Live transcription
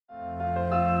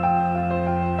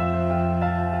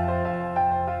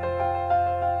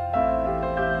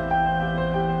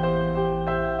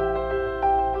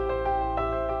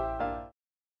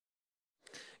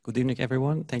Good evening,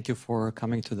 everyone. Thank you for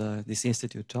coming to this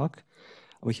Institute talk.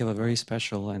 We have a very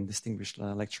special and distinguished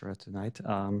lecturer tonight.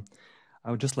 I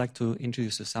would just like to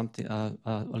introduce you something,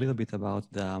 a little bit about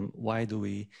why do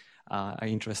we are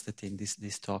interested in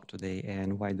this talk today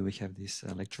and why do we have this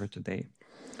lecture today.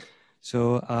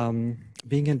 So,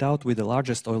 being endowed with the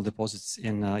largest oil deposits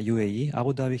in UAE,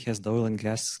 Abu Dhabi has the oil and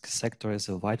gas sector as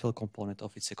a vital component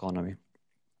of its economy.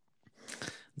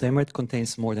 The emirate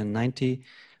contains more than 90%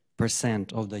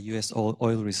 of the US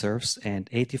oil reserves and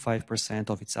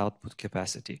 85% of its output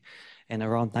capacity. And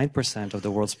around 9% of the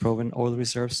world's proven oil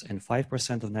reserves and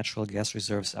 5% of natural gas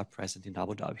reserves are present in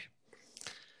Abu Dhabi.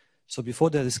 So before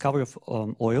the discovery of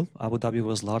oil, Abu Dhabi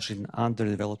was largely an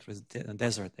underdeveloped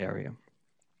desert area.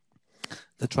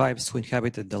 The tribes who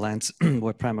inhabited the lands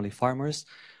were primarily farmers,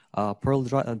 pearl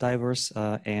divers,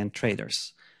 and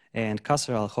traders. And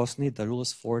Qasr al-Hosni, the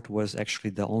ruler's fort, was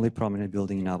actually the only prominent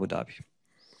building in Abu Dhabi.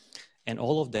 And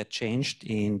all of that changed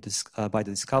by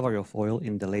the discovery of oil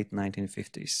in the late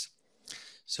 1950s.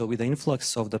 So with the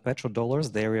influx of the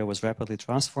petrodollars, the area was rapidly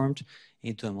transformed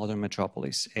into a modern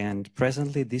metropolis. And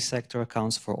presently, this sector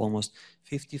accounts for almost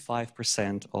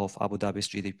 55% of Abu Dhabi's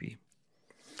GDP.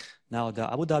 Now,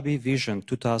 the Abu Dhabi Vision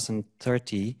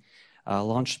 2030,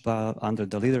 launched under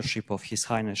the leadership of His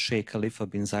Highness Sheikh Khalifa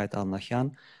bin Zayed Al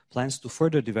Nahyan, plans to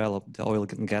further develop the oil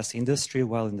and gas industry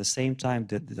while in the same time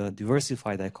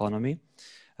diversify the economy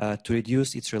to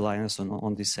reduce its reliance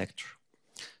on this sector.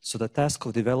 So the task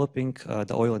of developing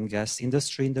the oil and gas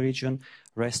industry in the region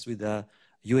rests with the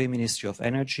UAE Ministry of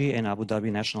Energy and Abu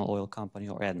Dhabi National Oil Company,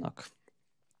 or ADNOC.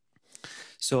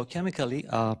 So chemically,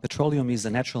 petroleum is a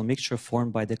natural mixture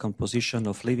formed by decomposition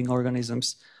of living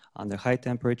organisms under high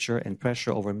temperature and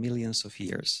pressure over millions of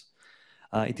years.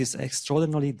 It is an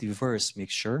extraordinarily diverse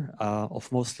mixture of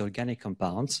mostly organic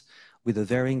compounds with a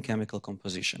varying chemical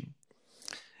composition.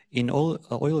 In all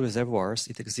oil reservoirs,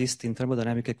 it exists in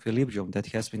thermodynamic equilibrium that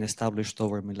has been established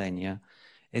over millennia.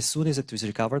 As soon as it is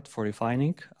recovered for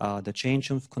refining, the change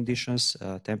of conditions,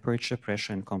 temperature,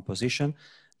 pressure, and composition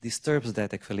disturbs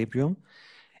that equilibrium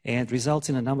and results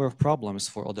in a number of problems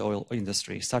for the oil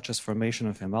industry, such as formation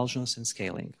of emulsions and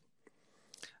scaling.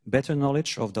 Better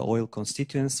knowledge of the oil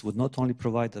constituents would not only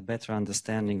provide a better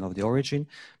understanding of the origin,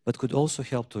 but could also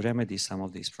help to remedy some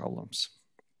of these problems.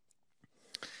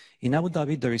 In Abu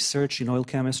Dhabi, the research in oil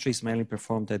chemistry is mainly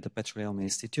performed at the Petroleum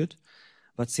Institute,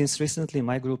 but since recently,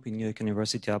 my group in New York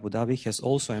University, Abu Dhabi, has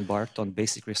also embarked on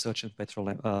basic research in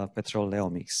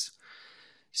petroleomics.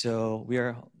 So we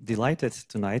are delighted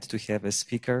tonight to have as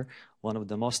speaker one of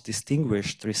the most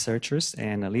distinguished researchers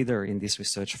and a leader in this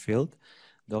research field,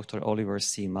 Dr. Oliver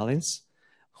C. Mullins,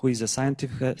 who is a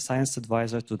science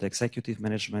advisor to the executive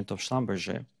management of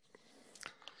Schlumberger.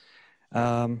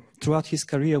 Throughout his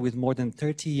career, with more than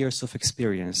 30 years of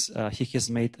experience, he has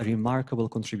made a remarkable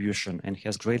contribution and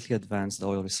has greatly advanced the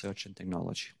oil research and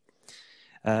technology.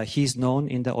 He is known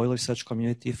in the oil research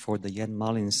community for the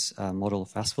Mullins model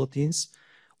of asphaltenes,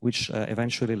 which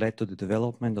eventually led to the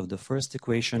development of the first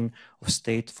equation of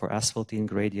state for asphaltene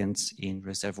gradients in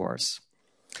reservoirs.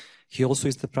 He also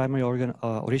is the primary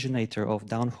originator of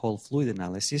downhole fluid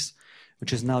analysis,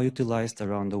 which is now utilized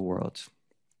around the world.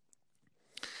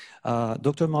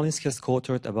 Dr. Mullins has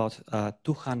co-authored about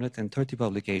 230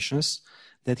 publications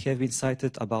that have been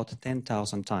cited about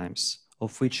 10,000 times,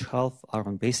 of which half are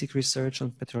on basic research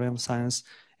on petroleum science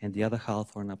and the other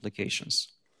half are on applications.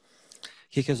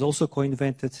 He has also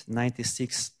co-invented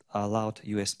 96 allowed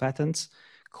US patents,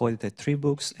 co-edited 3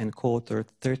 books, and co-authored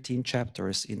 13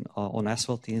 chapters on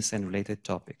asphaltenes and related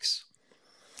topics.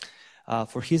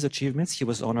 For his achievements, he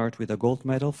was honored with a gold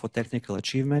medal for technical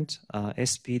achievement,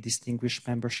 SP Distinguished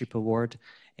Membership Award,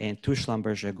 and 2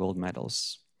 Schlumberger gold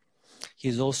medals. He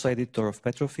is also editor of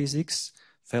Petrophysics,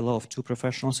 fellow of 2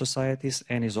 professional societies,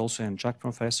 and is also an adjunct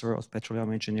professor of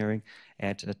petroleum engineering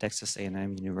at the Texas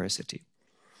A&M University.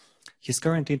 His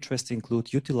current interests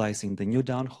include utilizing the new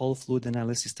downhole fluid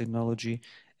analysis technology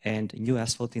and new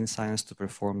asphaltene science to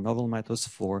perform novel methods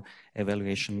for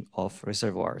evaluation of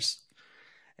reservoirs.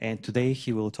 And today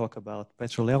he will talk about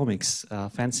petroleomics,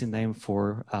 a fancy name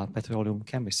for petroleum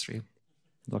chemistry.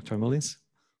 Dr. Mullins?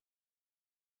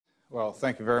 Well,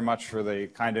 thank you very much for the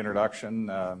kind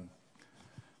introduction,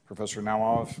 Professor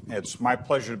Nawaf. It's my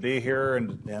pleasure to be here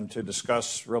and to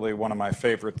discuss really one of my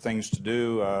favorite things to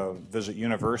do, visit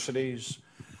universities,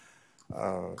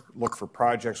 look for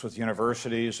projects with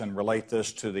universities, and relate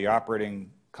this to the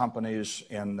operating companies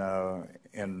in the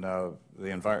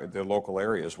local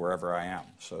areas wherever I am.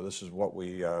 So this is what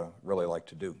we really like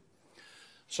to do.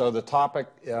 So the topic,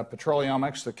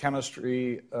 petroleomics, the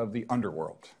chemistry of the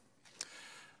underworld.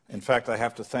 In fact, I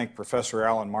have to thank Professor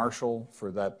Alan Marshall for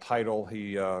that title.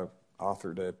 He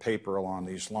authored a paper along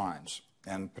these lines.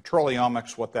 And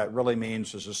petroleomics, what that really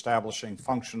means is establishing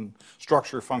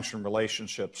structure-function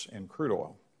relationships in crude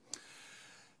oil.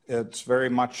 It's very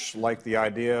much like the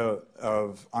idea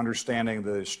of understanding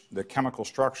the chemical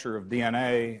structure of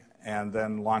DNA and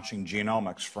then launching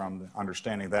genomics from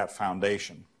understanding that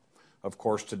foundation. Of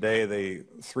course, today the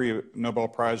 3 Nobel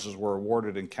Prizes were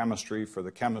awarded in chemistry for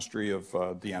the chemistry of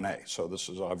DNA. So this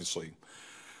is obviously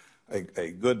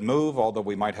a good move, although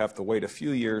we might have to wait a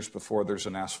few years before there's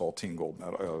an asphaltene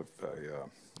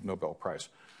Nobel Prize.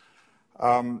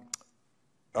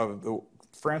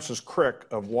 Francis Crick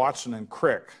of Watson and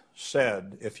Crick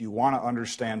said, if you want to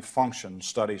understand function,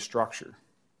 study structure.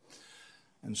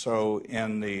 And so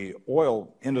in the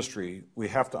oil industry, we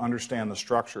have to understand the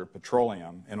structure of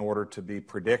petroleum in order to be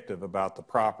predictive about the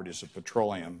properties of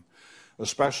petroleum,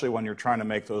 especially when you're trying to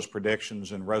make those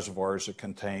predictions in reservoirs that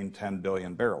contain 10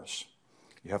 billion barrels.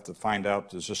 You have to find out,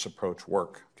 does this approach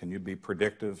work? Can you be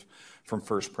predictive from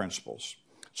first principles?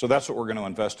 So that's what we're going to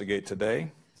investigate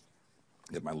today.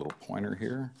 Get my little pointer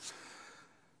here.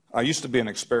 I used to be an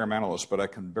experimentalist, but I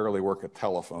can barely work a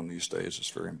telephone these days. It's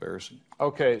very embarrassing.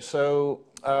 Okay, so,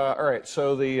 all right,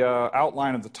 so the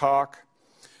outline of the talk.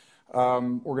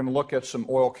 We're going to look at some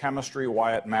oil chemistry,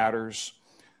 why it matters.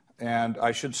 And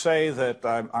I should say that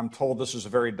I'm told this is a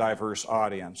very diverse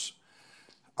audience.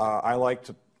 I like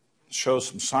to show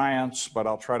some science, but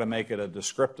I'll try to make it a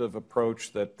descriptive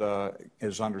approach that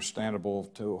is understandable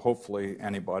to hopefully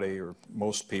anybody or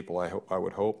most people, I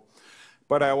would hope.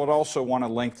 But I would also want to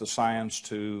link the science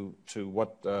to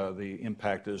what the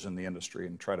impact is in the industry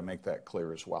and try to make that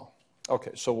clear as well.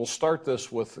 Okay, so we'll start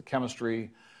this with the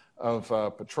chemistry of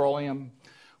petroleum.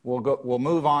 We'll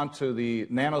move on to the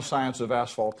nanoscience of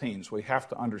asphaltenes. We have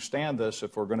to understand this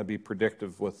if we're going to be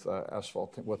predictive with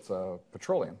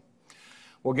petroleum.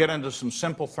 We'll get into some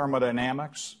simple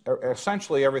thermodynamics.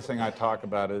 Essentially, everything I talk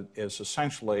about is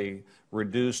essentially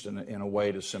reduced in a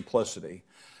way to simplicity.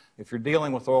 If you're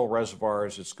dealing with oil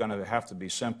reservoirs, it's going to have to be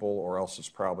simple, or else it's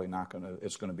probably not going to,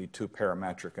 it's going to be too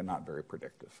parametric and not very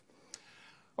predictive.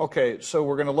 Okay, so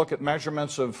we're going to look at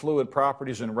measurements of fluid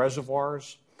properties in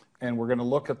reservoirs, and we're going to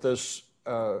look at this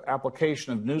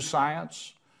application of new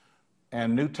science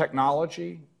and new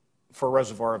technology for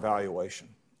reservoir evaluation.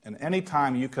 And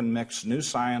anytime you can mix new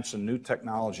science and new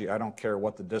technology, I don't care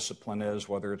what the discipline is,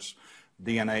 whether it's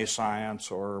DNA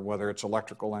science or whether it's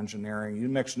electrical engineering, you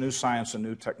mix new science and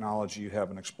new technology, you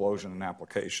have an explosion in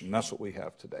application. And that's what we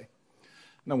have today.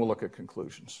 And then we'll look at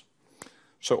conclusions.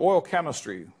 So oil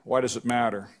chemistry, why does it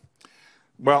matter?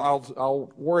 Well,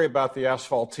 I'll worry about the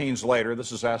asphaltenes later.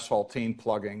 This is asphaltene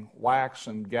plugging. Wax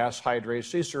and gas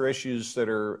hydrates, these are issues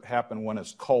that happen when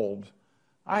it's cold.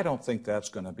 I don't think that's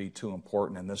going to be too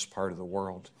important in this part of the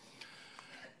world.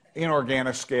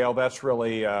 Inorganic scale, that's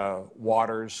really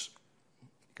waters.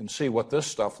 You can see what this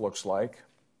stuff looks like.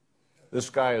 This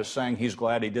guy is saying he's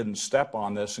glad he didn't step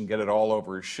on this and get it all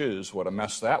over his shoes. What a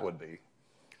mess that would be.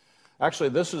 Actually,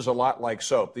 this is a lot like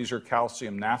soap. These are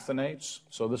calcium naphthanates,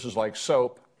 so this is like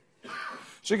soap.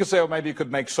 So you could say, well, maybe you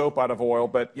could make soap out of oil,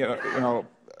 but you know,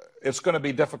 it's going to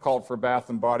be difficult for Bath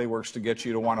and Body Works to get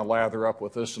you to want to lather up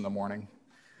with this in the morning.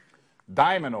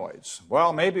 Diamonoids.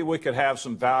 Well, maybe we could have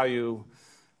some value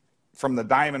from the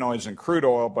diamonoids in crude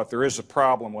oil, but there is a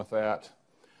problem with that.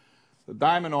 The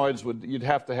diamonoids, you'd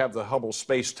have to have the Hubble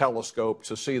Space Telescope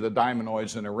to see the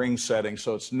diamonoids in a ring setting,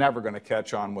 so it's never going to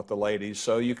catch on with the ladies.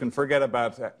 So you can forget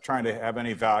about trying to have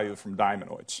any value from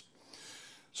diamonoids.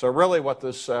 So really what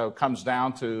this comes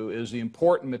down to is the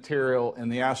important material in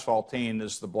the asphaltene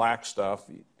is the black stuff.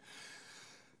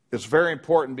 It's very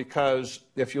important because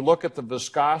if you look at the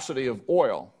viscosity of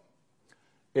oil,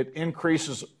 it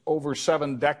increases over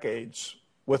 7 decades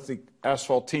with the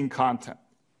asphaltene content,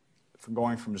 from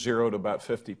going from 0 to about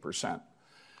 50%.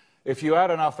 If you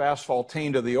add enough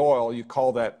asphaltene to the oil, you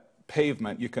call that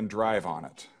pavement, you can drive on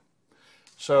it.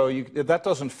 So that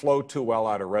doesn't flow too well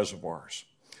out of reservoirs.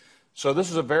 So this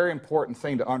is a very important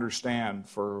thing to understand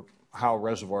for how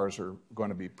reservoirs are going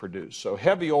to be produced. So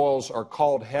heavy oils are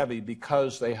called heavy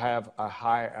because they have a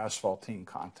high asphaltene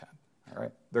content. All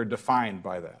right? They're defined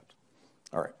by that.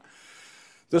 All right.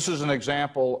 This is an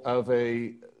example of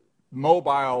a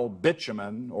mobile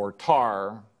bitumen or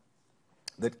tar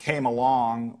that came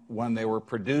along when they were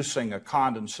producing a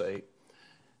condensate.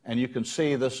 And you can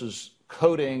see this is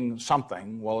coating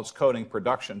something. Well, it's coating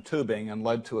production tubing and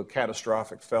led to a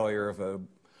catastrophic failure of a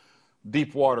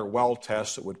deep water well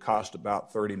test that would cost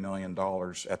about $30 million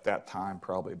at that time,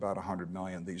 probably about $100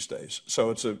 million these days.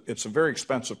 So it's a very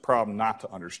expensive problem not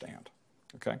to understand.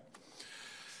 Okay?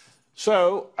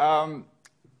 So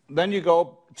then you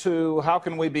go to how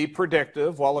can we be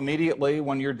predictive? Well, immediately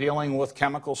when you're dealing with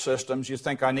chemical systems, you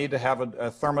think I need to have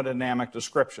a thermodynamic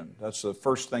description. That's the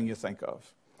first thing you think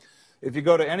of. If you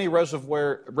go to any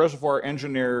reservoir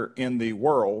engineer in the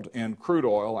world in crude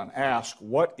oil and ask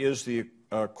what is the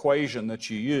equation that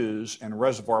you use in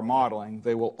reservoir modeling,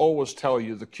 they will always tell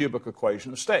you the cubic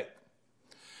equation of state.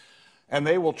 And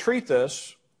they will treat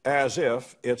this as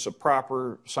if it's a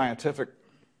proper scientific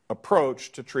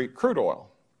approach to treat crude oil.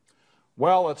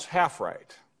 Well, it's half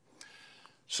right.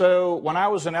 So when I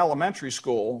was in elementary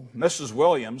school, Mrs.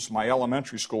 Williams, my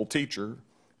elementary school teacher,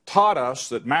 taught us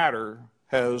that matter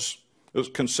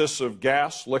consists of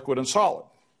gas, liquid, and solid.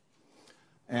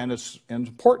 And it's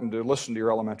important to listen to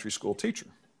your elementary school teacher.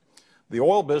 The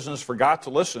oil business forgot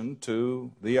to listen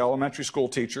to the elementary school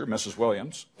teacher, Mrs.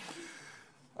 Williams.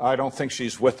 I don't think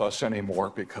she's with us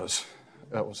anymore because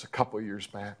that was a couple of years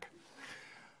back.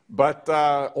 But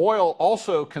oil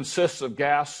also consists of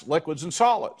gas, liquids, and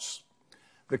solids.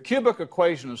 The cubic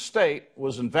equation of state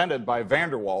was invented by van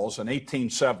der Waals in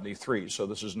 1873, so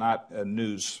this is not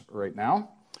news right now.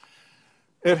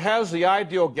 It has the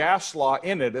ideal gas law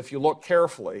in it if you look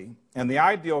carefully, and the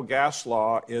ideal gas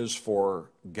law is for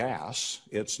gas,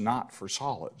 it's not for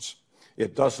solids.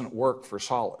 It doesn't work for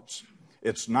solids.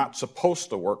 It's not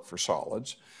supposed to work for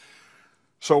solids.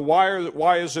 So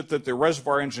why is it that the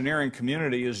reservoir engineering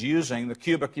community is using the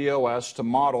cubic EOS to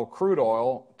model crude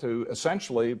oil to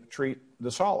essentially treat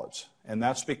the solids? And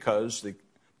that's because the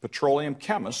petroleum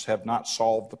chemists have not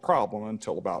solved the problem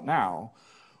until about now,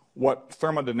 what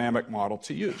thermodynamic model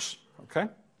to use, okay?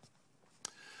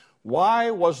 Why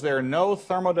was there no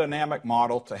thermodynamic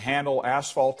model to handle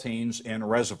asphaltenes in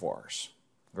reservoirs?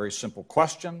 Very simple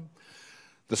question.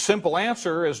 The simple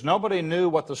answer is nobody knew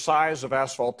what the size of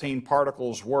asphaltene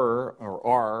particles were or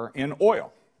are in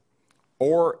oil,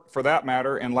 or for that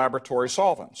matter in laboratory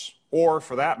solvents, or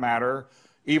for that matter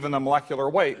even the molecular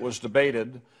weight was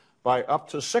debated by up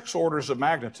to 6 orders of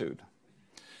magnitude.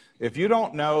 If you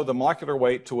don't know the molecular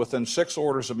weight to within 6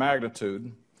 orders of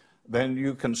magnitude, then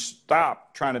you can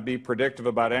stop trying to be predictive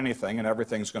about anything and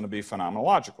everything's going to be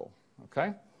phenomenological,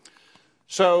 okay?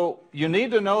 So you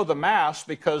need to know the mass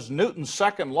because Newton's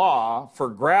second law for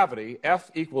gravity, F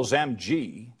equals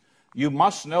mg, you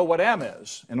must know what m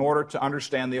is in order to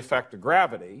understand the effect of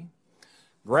gravity.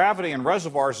 Gravity in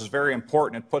reservoirs is very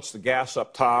important. It puts the gas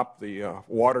up top, the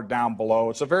water down below.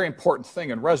 It's a very important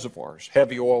thing in reservoirs.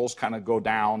 Heavy oils kind of go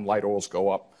down, light oils go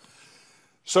up.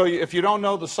 So if you don't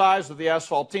know the size of the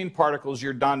asphaltene particles,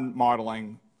 you're done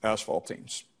modeling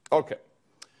asphaltenes. Okay.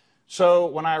 So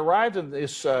when I arrived in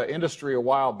this industry a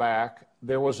while back,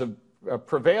 there was a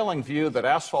prevailing view that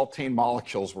asphaltene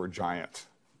molecules were giant.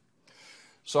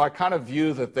 So I kind of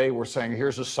view that they were saying,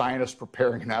 here's a scientist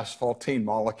preparing an asphaltene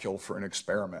molecule for an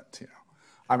experiment. You know,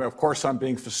 I mean, of course, I'm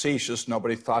being facetious.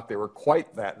 Nobody thought they were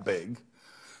quite that big,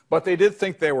 but they did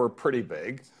think they were pretty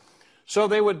big. So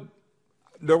there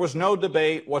was no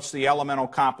debate, what's the elemental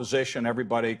composition?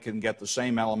 Everybody can get the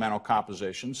same elemental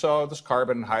composition. So there's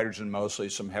carbon and hydrogen mostly,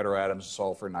 some heteroatoms,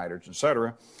 sulfur, nitrogen,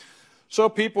 etc. So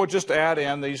people would just add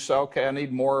in these, okay, I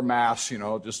need more mass, you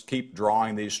know, just keep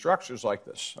drawing these structures like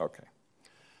this. Okay.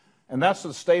 And that's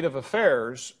the state of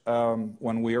affairs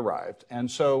when we arrived. And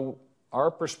so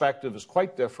our perspective is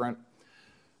quite different.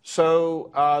 So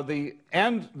the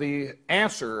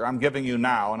answer I'm giving you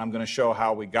now, and I'm going to show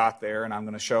how we got there, and I'm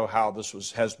going to show how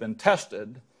this has been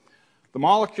tested. The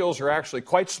molecules are actually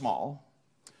quite small.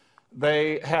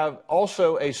 They have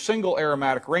also a single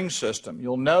aromatic ring system.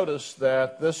 You'll notice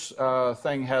that this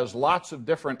thing has lots of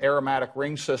different aromatic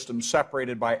ring systems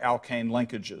separated by alkane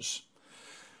linkages.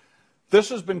 This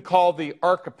has been called the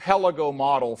archipelago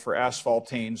model for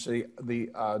asphaltenes,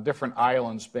 the different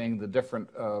islands being the different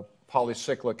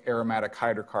polycyclic aromatic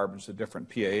hydrocarbons, the different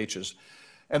PAHs.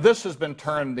 And this has been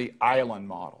termed the island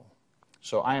model.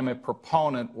 So I am a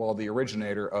proponent, well, the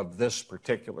originator of this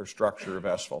particular structure of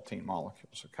asphaltene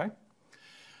molecules, okay?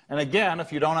 And again,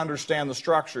 if you don't understand the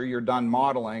structure, you're done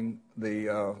modeling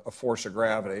the force of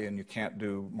gravity, and you can't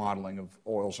do modeling of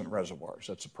oils and reservoirs.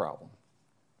 That's a problem.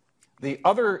 The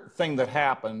other thing that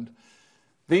happened,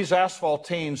 these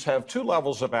asphaltenes have 2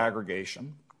 levels of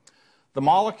aggregation. The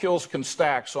molecules can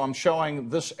stack, so I'm showing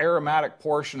this aromatic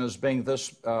portion as being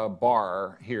this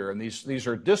bar here, and these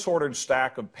are disordered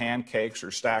stack of pancakes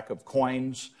or stack of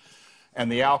coins,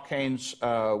 and the alkanes,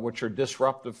 which are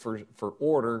disruptive for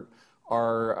order,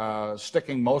 are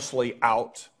sticking mostly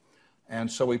out.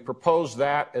 And so we propose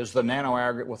that as the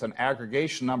nanoaggregate with an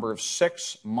aggregation number of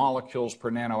 6 molecules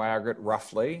per nanoaggregate,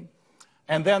 roughly.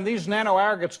 And then these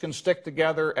nanoaggregates can stick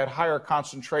together at higher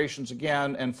concentrations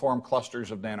again and form clusters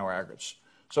of nanoaggregates.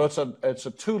 So it's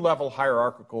a two-level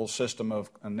hierarchical system of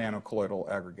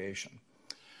nanocolloidal aggregation.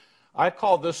 I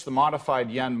call this the modified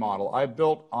Yen model. I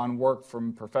built on work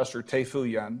from Professor Tei-Fu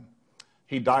Yen.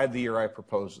 He died the year I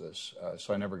proposed this,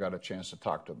 so I never got a chance to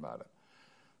talk to him about it.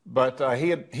 But he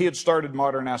had started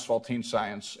modern asphaltene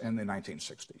science in the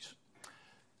 1960s.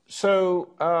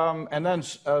 So, and then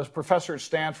Professor at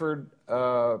Stanford,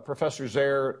 Professor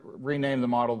Zaire, renamed the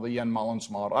model the Yen-Mullins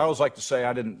model. I always like to say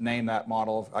I didn't name that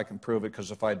model. I can prove it,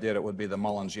 because if I did, it would be the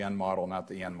Mullins-Yen model, not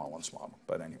the Yen-Mullins model.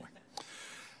 But anyway.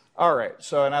 All right,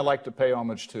 so, and I like to pay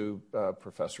homage to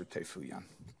Professor Tei-Fu Yen,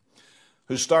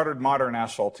 who started modern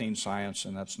asphaltene science,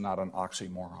 and that's not an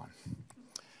oxymoron.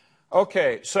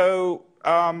 Okay, so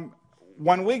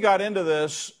when we got into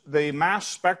this, the mass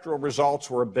spectral results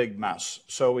were a big mess.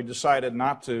 So we decided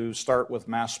not to start with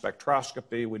mass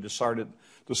spectroscopy. We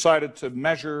decided to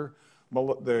measure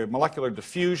the molecular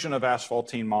diffusion of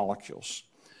asphaltene molecules.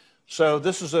 So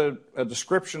this is a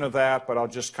description of that, but I'll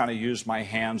just kind of use my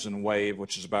hands and wave,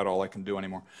 which is about all I can do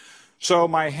anymore. So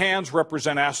my hands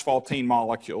represent asphaltene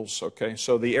molecules, okay?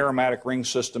 So the aromatic ring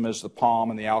system is the palm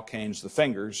and the alkanes the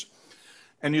fingers.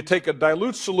 And you take a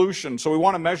dilute solution, so we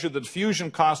want to measure the diffusion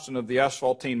constant of the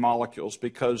asphaltene molecules,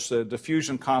 because the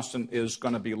diffusion constant is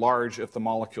going to be large if the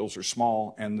molecules are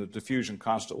small, and the diffusion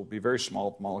constant will be very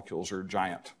small if molecules are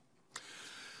giant.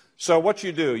 So what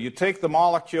you do, you take the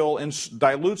molecule in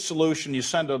dilute solution, you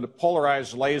send a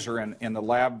polarized laser in the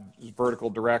lab vertical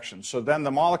direction. So then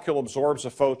the molecule absorbs a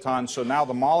photon, so now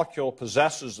the molecule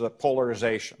possesses the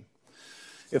polarization.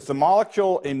 If the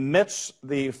molecule emits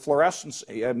the fluorescence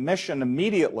emission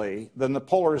immediately, then the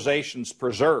polarization is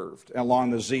preserved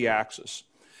along the z-axis.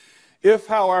 If,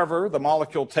 however, the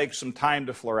molecule takes some time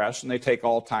to fluoresce, and they take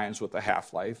all times with a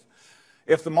half-life,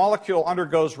 if the molecule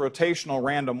undergoes rotational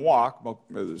random walk,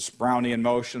 Brownian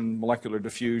motion, molecular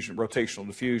diffusion, rotational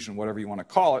diffusion, whatever you want to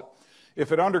call it,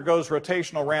 if it undergoes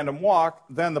rotational random walk,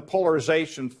 then the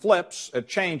polarization flips, it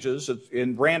changes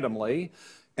randomly,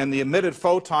 and the emitted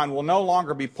photon will no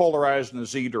longer be polarized in the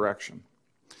z direction.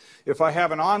 If I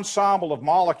have an ensemble of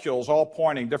molecules all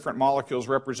pointing, different molecules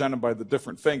represented by the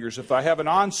different fingers, if I have an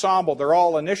ensemble, they're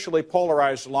all initially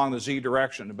polarized along the z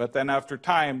direction, but then after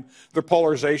time, the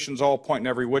polarizations all point in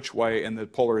every which way, and the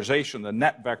polarization, the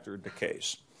net vector,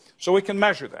 decays. So we can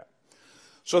measure that.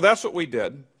 So that's what we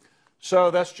did.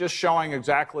 So that's just showing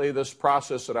exactly this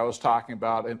process that I was talking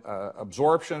about,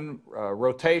 absorption,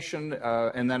 rotation,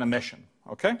 and then emission.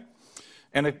 Okay?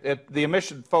 And the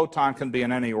emission photon can be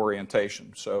in any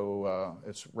orientation, so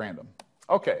it's random.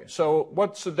 Okay, so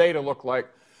what's the data look like?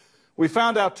 We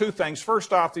found out two things.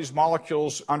 First off, these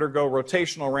molecules undergo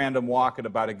rotational random walk at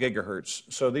about 1 gigahertz.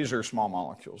 So these are small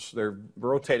molecules. They're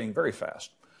rotating very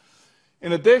fast.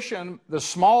 In addition, the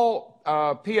small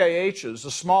PAHs,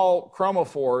 the small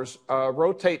chromophores,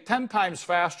 rotate 10 times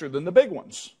faster than the big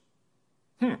ones.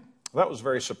 That was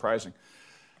very surprising.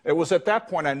 It was at that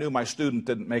point I knew my student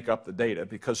didn't make up the data,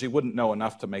 because he wouldn't know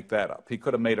enough to make that up. He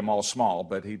could have made them all small,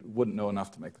 but he wouldn't know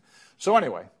enough to make them. So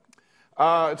anyway,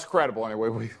 it's credible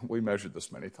anyway. We measured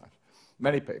this many times,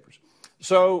 many papers.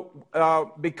 So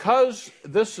because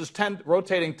this is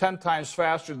rotating 10 times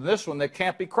faster than this one, they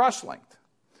can't be cross-linked.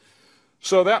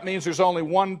 So that means there's only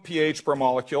one pH per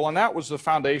molecule, and that was the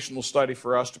foundational study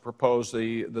for us to propose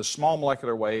the small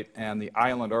molecular weight and the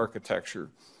island architecture.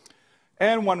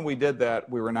 And when we did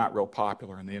that, we were not real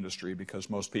popular in the industry, because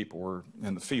most people were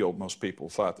in the field, most people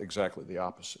thought exactly the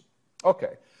opposite.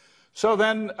 Okay, so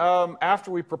then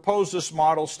after we proposed this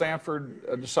model,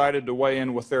 Stanford decided to weigh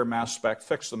in with their mass spec,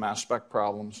 fix the mass spec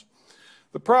problems.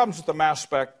 The problems with the mass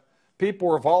spec, people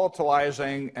were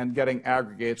volatilizing and getting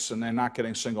aggregates, and they're not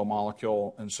getting single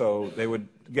molecule, and so they would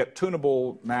get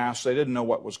tunable mass. They didn't know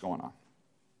what was going on.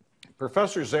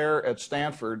 Professor Zaire at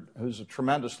Stanford, who's a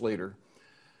tremendous leader,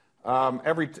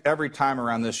 every time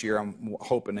around this year, I'm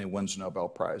hoping he wins the Nobel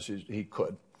Prize. He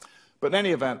could. But in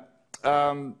any event,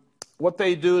 what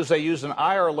they do is they use an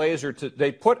IR laser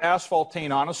they put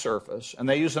asphaltene on a surface, and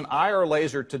they use an IR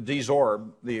laser to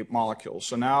desorb the molecules.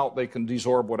 So now they can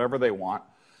desorb whatever they want,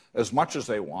 as much as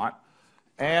they want.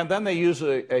 And then they use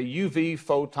a UV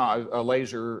photon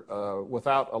laser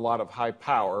without a lot of high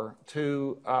power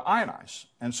to ionize.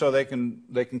 And so they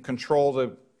can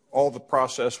control all the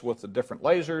process with the different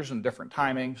lasers and different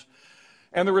timings.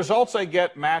 And the results they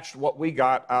get matched what we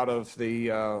got out of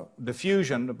the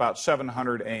diffusion, about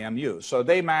 700 AMU. So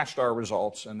they matched our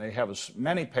results, and they have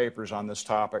many papers on this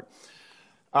topic.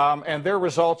 And their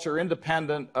results are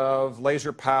independent of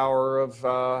laser power,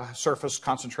 of surface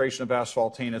concentration of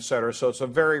asphaltene, et cetera. So it's a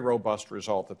very robust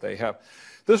result that they have.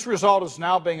 This result is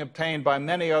now being obtained by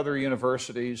many other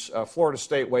universities. Florida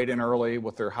State weighed in early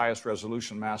with their highest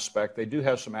resolution mass spec. They do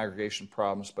have some aggregation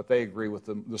problems, but they agree with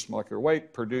this molecular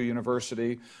weight. Purdue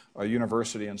University, a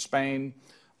university in Spain,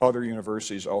 other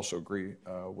universities also agree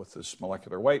with this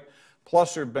molecular weight.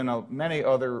 Plus, there have been many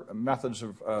other methods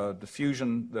of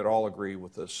diffusion that all agree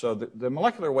with this. So the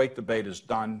molecular weight debate is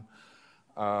done.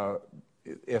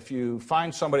 If you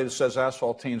find somebody that says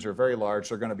asphaltenes are very large,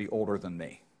 they're going to be older than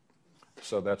me.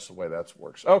 So that's the way that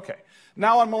works. Okay,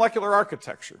 now on molecular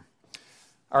architecture.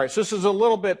 All right, so this is a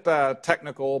little bit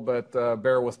technical, but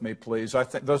bear with me, please. I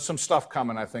think there's some stuff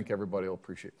coming I think everybody will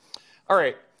appreciate. All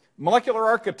right, molecular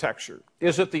architecture.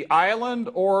 Is it the island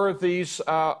or these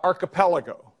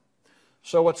archipelago?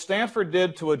 So what Stanford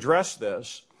did to address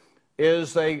this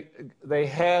is they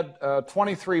had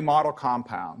 23 model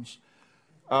compounds.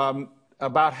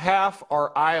 About half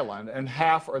are island and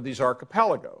half are these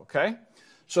archipelago, okay?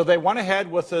 So they went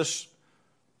ahead with this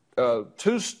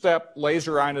two-step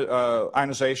laser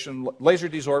ionization, laser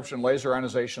desorption, laser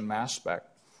ionization mass spec.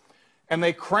 And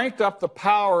they cranked up the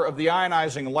power of the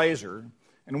ionizing laser.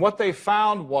 And what they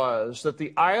found was that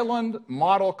the island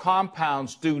model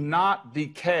compounds do not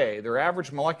decay. Their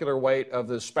average molecular weight of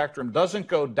the spectrum doesn't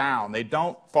go down. They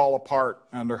don't fall apart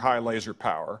under high laser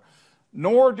power,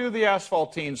 nor do the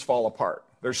asphaltenes fall apart.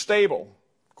 They're stable.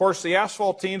 Of course, the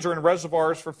asphaltenes are in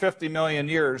reservoirs for 50 million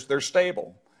years. They're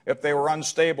stable. If they were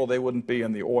unstable, they wouldn't be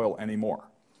in the oil anymore.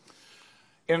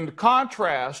 In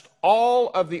contrast, all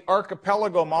of the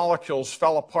archipelago molecules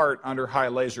fell apart under high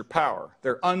laser power.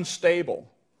 They're unstable.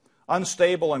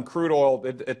 Unstable and crude oil,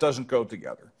 it doesn't go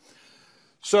together.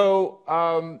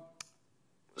 So,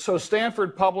 so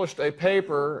Stanford published a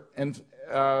paper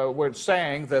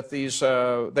saying that these,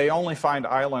 they only find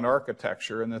island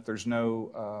architecture and that there's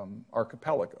no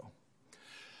archipelago.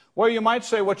 Well, you might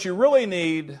say what you really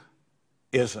need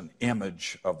is an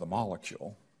image of the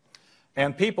molecule.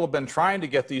 And people have been trying to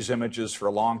get these images for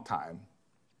a long time.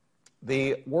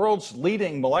 The world's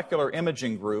leading molecular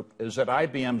imaging group is at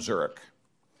IBM Zurich.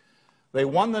 They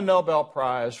won the Nobel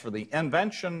Prize for the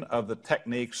invention of the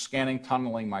technique scanning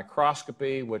tunneling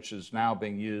microscopy, which is now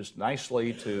being used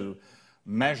nicely to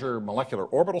measure molecular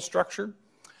orbital structure.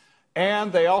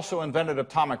 And they also invented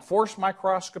atomic force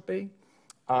microscopy,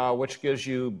 which gives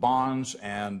you bonds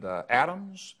and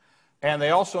atoms. And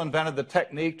they also invented the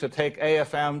technique to take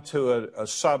AFM to a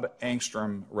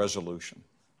sub-angstrom resolution.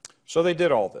 So they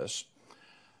did all this.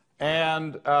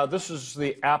 And this is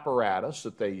the apparatus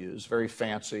that they use, very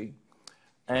fancy.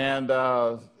 And,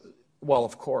 well,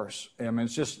 of course, I mean,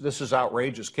 it's just, this is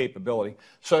outrageous capability.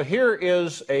 So here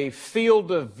is a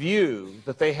field of view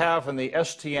that they have in the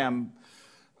STM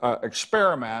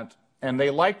experiment. And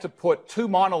they like to put 2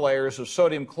 monolayers of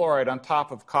sodium chloride on top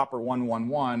of copper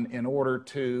 111 in order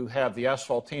to have the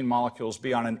asphaltene molecules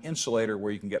be on an insulator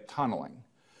where you can get tunneling.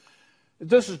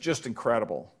 This is just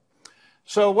incredible.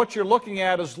 So what you're looking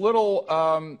at is little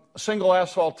single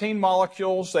asphaltene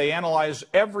molecules. They analyze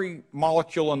every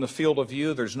molecule in the field of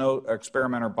view. There's no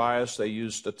experimenter bias. They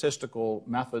use statistical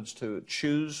methods to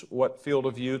choose what field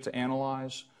of view to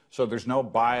analyze. So there's no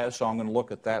bias. So I'm going to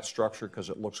look at that structure because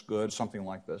it looks good, something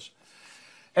like this.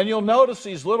 And you'll notice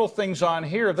these little things on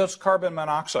here. That's carbon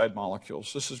monoxide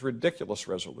molecules. This is ridiculous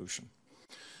resolution.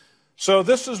 So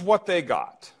this is what they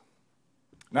got.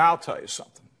 Now I'll tell you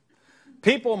something.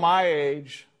 People my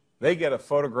age, they get a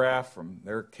photograph from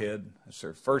their kid. It's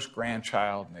their first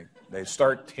grandchild, and they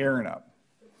start tearing up.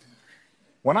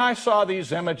 When I saw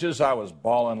these images, I was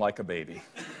bawling like a baby.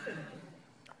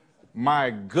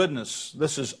 My goodness,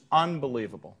 this is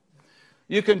unbelievable.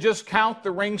 You can just count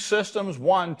the ring systems,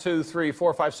 1, 2, 3,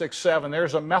 4, 5, 6, 7.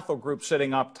 There's a methyl group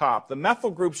sitting up top. The methyl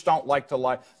groups don't like to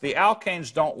lie, the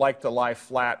alkanes don't like to lie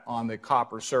flat on the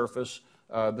copper surface.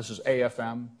 This is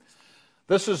AFM.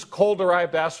 This is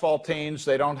coal-derived asphaltenes.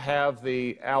 They don't have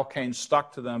the alkanes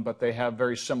stuck to them, but they have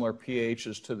very similar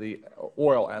pHs to the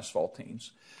oil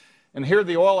asphaltenes. And here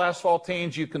the oil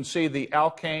asphaltenes, you can see the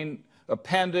alkane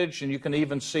appendage, and you can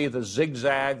even see the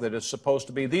zigzag that it's supposed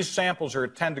to be. These samples are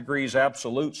at 10 degrees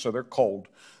absolute, so they're cold,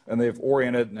 and they've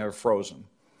oriented and they're frozen.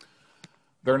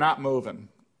 They're not moving.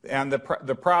 And the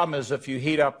problem is if you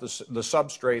heat up the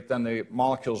substrate, then the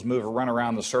molecules move or run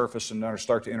around the surface and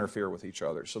start to interfere with each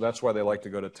other. So that's why they like to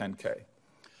go to 10K.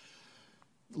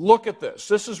 Look at this.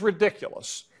 This is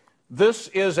ridiculous. This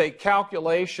is a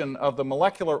calculation of the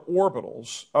molecular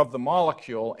orbitals of the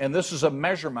molecule, and this is a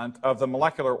measurement of the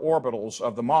molecular orbitals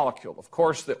of the molecule. Of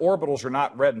course, the orbitals are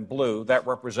not red and blue. That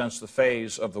represents the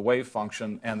phase of the wave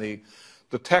function, and the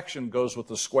detection goes with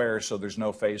the square, so there's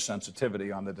no phase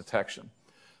sensitivity on the detection.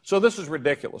 So this is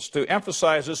ridiculous. To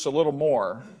emphasize this a little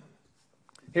more,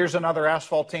 here's another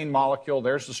asphaltene molecule.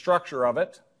 There's the structure of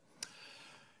it.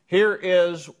 Here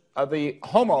is the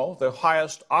HOMO, the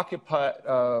highest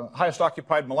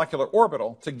occupied molecular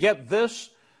orbital. To get this,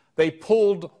 they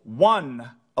pulled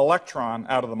one electron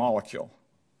out of the molecule.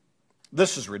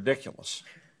 This is ridiculous.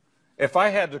 If I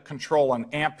had to control an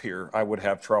amp here, I would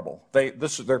have trouble.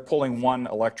 They're pulling one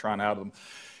electron out of them.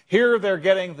 Here they're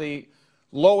getting the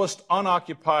lowest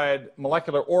unoccupied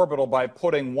molecular orbital by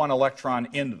putting one electron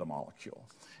into the molecule.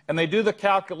 And they do the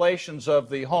calculations of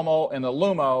the HOMO and the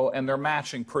LUMO, and they're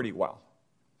matching pretty well.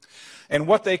 And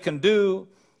what they can do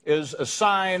is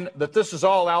assign that this is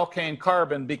all alkane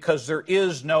carbon because there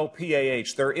is no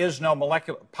PAH. There is no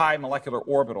pi molecular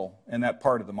orbital in that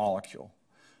part of the molecule.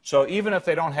 So even if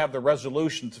they don't have the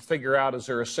resolution to figure out is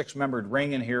there a six-membered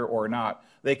ring in here or not,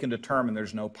 they can determine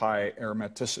there's no pi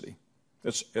aromaticity.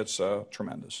 It's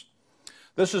tremendous.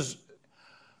 This is,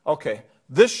 okay,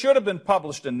 this should have been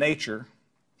published in Nature,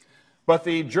 but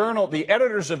the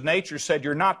editors of Nature said,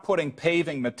 you're not putting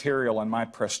paving material in my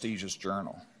prestigious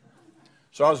journal.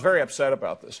 So I was very upset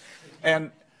about this.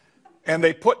 And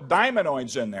they put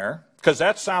diamonoids in there, because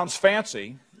that sounds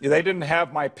fancy. They didn't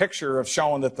have my picture of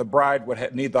showing that the bride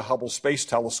would need the Hubble Space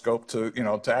Telescope to,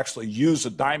 to actually use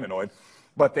a diamonoid,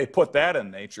 but they put that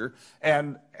in Nature,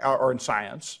 or in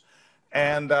Science.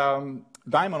 And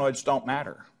diamonoids don't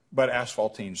matter, but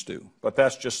asphaltenes do. But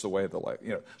that's just the way of the life.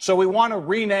 So we want to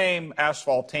rename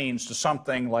asphaltenes to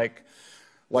something like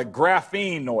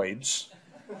graphenoids,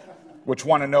 which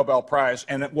won a Nobel Prize,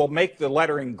 and it will make the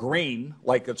lettering green,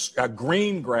 like it's a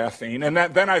green graphene, and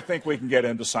then I think we can get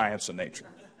into Science and Nature.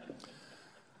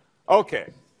 Okay.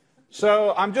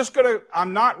 So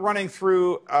I'm not running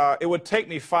through, it would take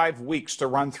me 5 weeks to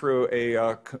run through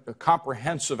a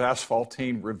comprehensive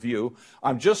asphaltene review.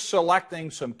 I'm just selecting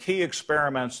some key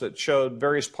experiments that showed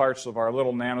various parts of our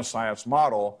little nanoscience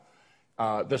model.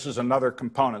 This is another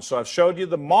component. So I've showed you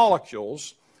the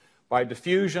molecules by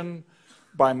diffusion,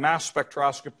 by mass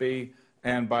spectroscopy,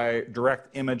 and by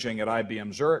direct imaging at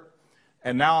IBM Zurich.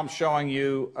 And now I'm showing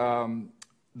you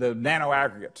the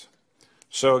nanoaggregate.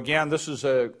 So again, this is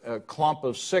a clump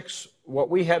of 6. What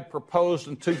we had proposed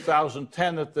in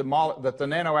 2010 that the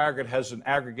nanoaggregate has an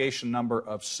aggregation number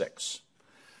of 6.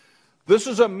 This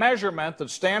is a measurement that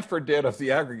Stanford did of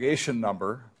the aggregation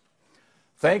number.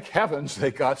 Thank heavens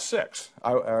they got 6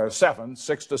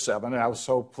 to 7, and I was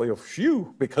so pleased,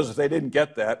 phew, because if they didn't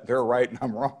get that, they're right and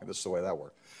I'm wrong. That's the way that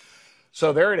works.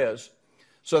 So there it is.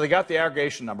 So they got the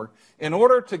aggregation number. In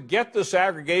order to get this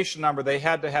aggregation number, they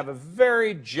had to have a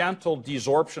very gentle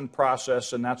desorption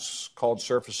process, and that's called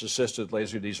surface-assisted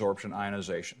laser desorption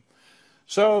ionization.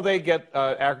 So they get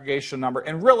aggregation number,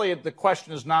 and really the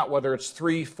question is not whether it's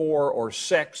 3, 4, or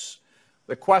 6.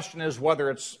 The question is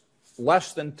whether it's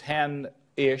less than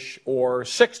 10-ish or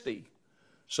 60.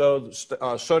 So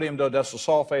sodium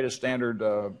dodecyl sulfate, a standard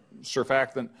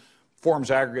surfactant, forms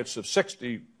aggregates of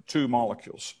 62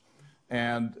 molecules.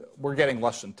 And we're getting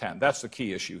less than 10. That's the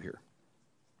key issue here.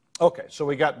 Okay, so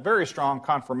we got very strong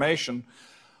confirmation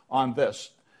on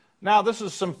this. Now, this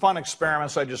is some fun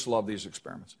experiments. I just love these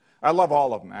experiments. I love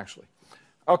all of them, actually.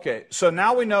 Okay, so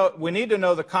now we need to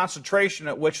know the concentration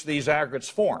at which these aggregates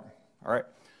form. All right.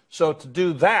 So to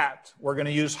do that, we're going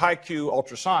to use high-Q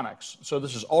ultrasonics. So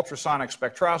this is ultrasonic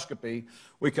spectroscopy.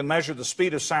 We can measure the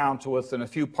speed of sound to within a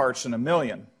few parts in a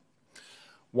million.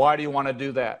 Why do you want to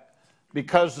do that?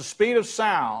 Because the speed of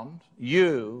sound,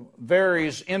 U,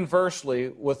 varies inversely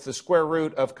with the square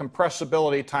root of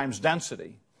compressibility times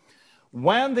density.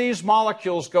 When these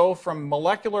molecules go from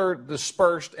molecular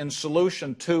dispersed in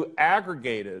solution to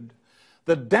aggregated,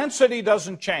 the density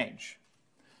doesn't change.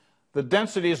 The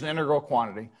density is an integral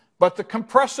quantity. But the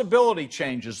compressibility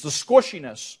changes, the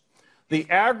squishiness. The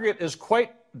aggregate is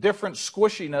quite different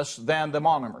squishiness than the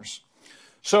monomers.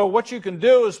 So what you can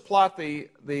do is plot the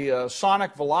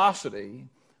sonic velocity,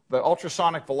 the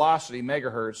ultrasonic velocity,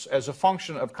 megahertz, as a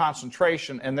function of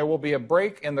concentration, and there will be a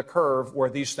break in the curve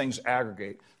where these things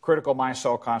aggregate, critical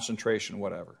micelle concentration,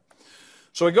 whatever.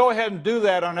 So we go ahead and do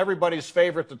that on everybody's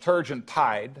favorite detergent,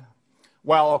 Tide.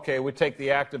 Well, okay, we take the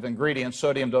active ingredient,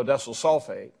 sodium dodecyl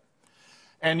sulfate,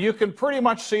 and you can pretty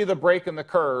much see the break in the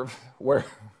curve where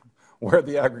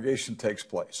the aggregation takes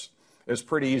place. It's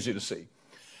pretty easy to see.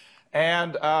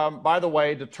 And by the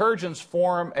way, detergents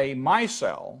form a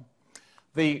micelle.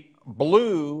 The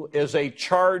blue is a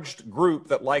charged group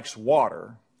that likes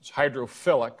water. It's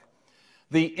hydrophilic.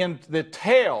 The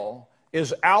tail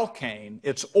is alkane.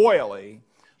 It's oily.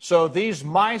 So these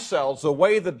micelles, the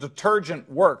way the detergent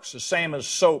works, the same as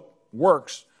soap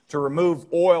works to remove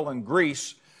oil and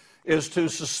grease, is to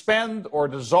suspend or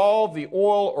dissolve the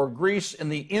oil or grease in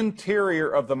the interior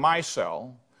of the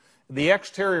micelle. The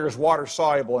exterior is water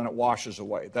soluble and it washes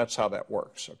away. That's how that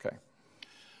works, okay?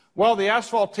 Well, the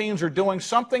asphaltenes are doing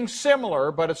something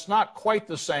similar, but it's not quite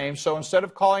the same. So instead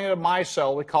of calling it a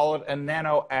micelle, we call it a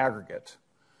nanoaggregate.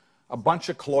 A bunch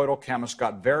of colloidal chemists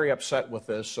got very upset with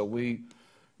this, so we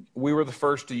were the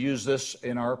first to use this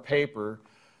in our paper.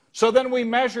 So then we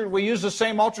used the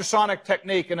same ultrasonic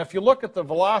technique, and if you look at the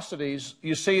velocities,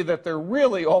 you see that they're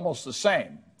really almost the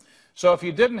same. So if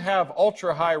you didn't have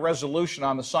ultra-high resolution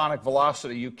on the sonic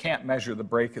velocity, you can't measure the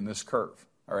break in this curve.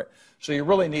 All right. So you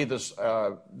really need this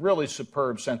really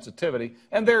superb sensitivity,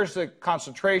 and there's the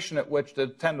concentration at which the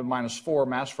 10 to the minus 4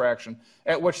 mass fraction,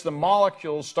 at which the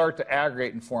molecules start to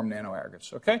aggregate and form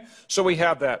nanoaggregates. Okay? So we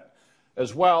have that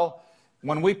as well.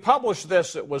 When we published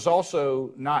this, it was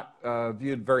also not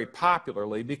viewed very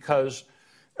popularly because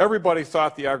everybody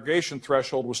thought the aggregation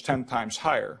threshold was 10 times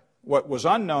higher. What was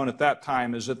unknown at that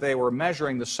time is that they were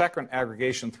measuring the second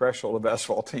aggregation threshold of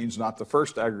asphaltenes, not the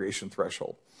first aggregation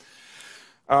threshold.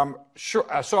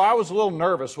 So I was a little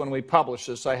nervous when we published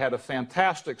this. I had a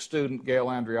fantastic student, Gail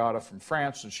Andreotta from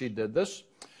France, and she did this.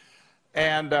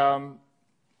 And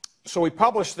so we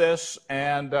published this,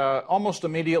 and almost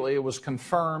immediately it was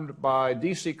confirmed by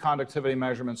DC conductivity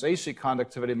measurements, AC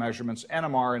conductivity measurements,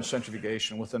 NMR, and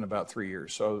centrifugation within about 3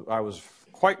 years. So I was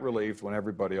quite relieved when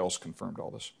everybody else confirmed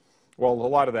all this. Well, a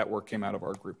lot of that work came out of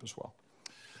our group as well.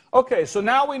 Okay, so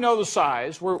now we know the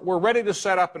size. We're ready to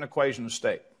set up an equation of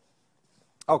state.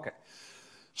 Okay,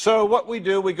 so what we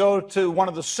do, we go to one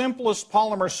of the simplest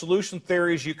polymer solution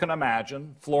theories you can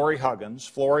imagine, Flory-Huggins.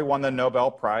 Flory won the Nobel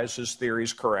Prize. His theory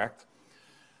is correct.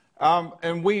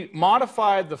 And we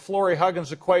modified the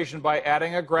Flory-Huggins equation by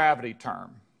adding a gravity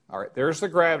term. All right, there's the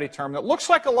gravity term. That looks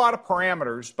like a lot of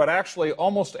parameters, but actually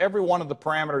almost every one of the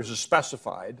parameters is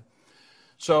specified.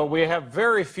 So we have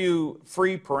very few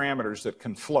free parameters that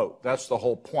can float. That's the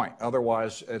whole point.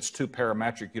 Otherwise, it's too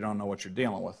parametric. You don't know what you're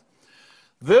dealing with.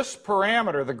 This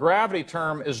parameter, the gravity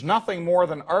term, is nothing more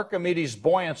than Archimedes'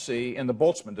 buoyancy in the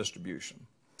Boltzmann distribution.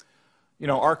 You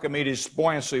know, Archimedes'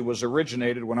 buoyancy was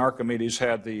originated when Archimedes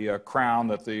had the crown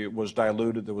that was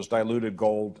diluted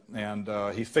gold,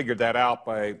 and he figured that out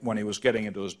by when he was getting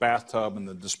into his bathtub and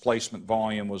the displacement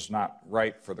volume was not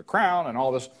right for the crown and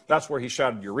all this. That's where he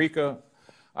shouted Eureka,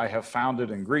 I have found it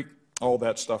in Greek, all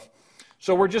that stuff.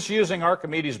 So we're just using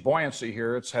Archimedes' buoyancy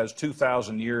here. It has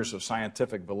 2,000 years of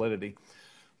scientific validity.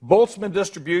 Boltzmann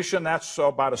distribution, that's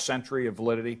about a century of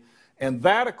validity. And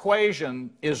that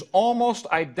equation is almost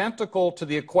identical to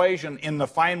the equation in the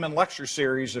Feynman lecture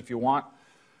series, if you want,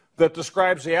 that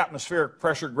describes the atmospheric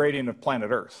pressure gradient of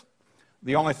planet Earth.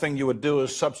 The only thing you would do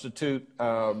is substitute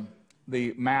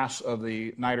the mass of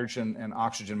the nitrogen and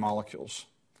oxygen molecules.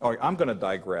 Oh, I'm going to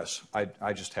digress.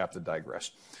 I just have to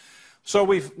digress. So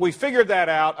we figured that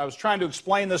out. I was trying to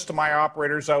explain this to my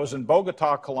operators. I was in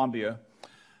Bogota, Colombia.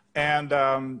 And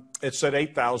it's at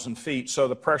 8,000 feet, so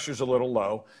the pressure's a little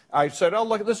low. I said, oh,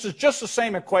 look, this is just the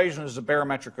same equation as the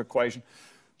barometric equation.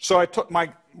 So I took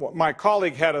my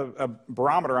colleague had a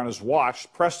barometer on his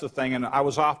watch, pressed the thing, and I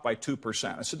was off by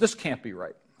 2%. I said, this can't be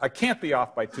right. I can't be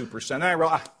off by 2%. And I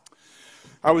realized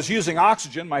I was using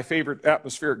oxygen, my favorite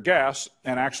atmospheric gas,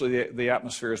 and actually the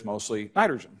atmosphere is mostly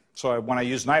nitrogen. So when I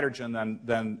used nitrogen,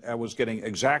 then I was getting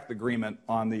exact agreement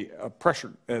on the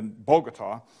pressure in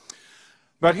Bogota.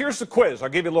 But here's the quiz. I'll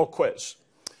give you a little quiz.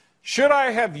 Should I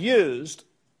have used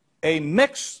a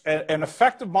mix, an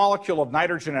effective molecule of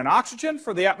nitrogen and oxygen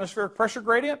for the atmospheric pressure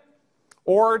gradient?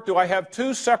 Or do I have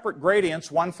two separate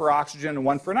gradients, one for oxygen and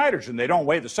one for nitrogen? They don't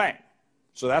weigh the same.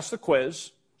 So that's the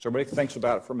quiz. So everybody thinks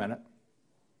about it for a minute.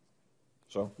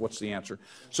 So what's the answer?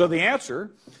 So the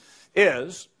answer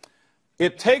is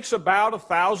it takes about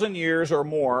 1,000 years or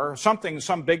more,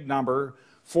 some big number,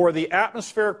 for the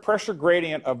atmospheric pressure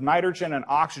gradient of nitrogen and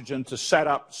oxygen to set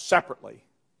up separately.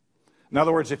 In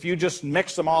other words, if you just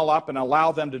mix them all up and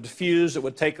allow them to diffuse, it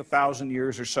would take 1,000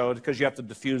 years or so because you have to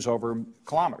diffuse over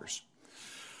kilometers.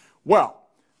 Well,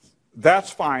 that's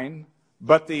fine,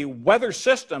 but the weather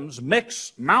systems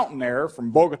mix mountain air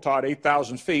from Bogota at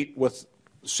 8,000 feet with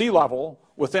sea level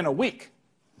within a week.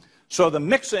 So the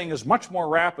mixing is much more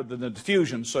rapid than the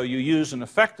diffusion, so you use an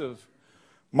effective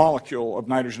molecule of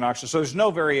nitrogen oxygen. So there's no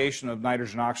variation of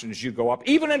nitrogen oxygen as you go up,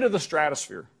 even into the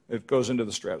stratosphere. It goes into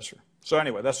the stratosphere. So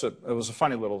anyway, it was a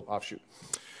funny little offshoot.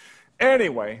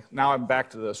 Anyway, now I'm back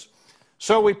to this.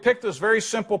 So we picked this very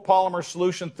simple polymer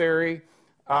solution theory.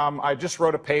 I just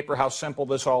wrote a paper how simple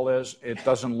this all is. It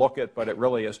doesn't look it, but it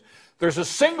really is. There's a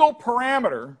single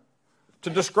parameter to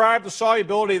describe the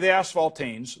solubility of the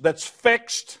asphaltenes that's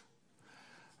fixed.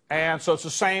 And so it's the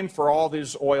same for all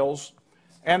these oils.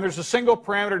 And there's a single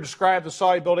parameter to describe the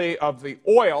solubility of the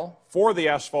oil for the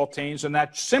asphaltenes, and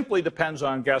that simply depends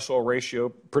on gas-oil ratio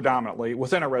predominantly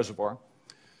within a reservoir.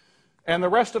 And the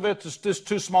rest of it is just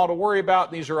too small to worry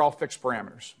about. These are all fixed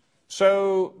parameters.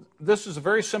 So this is a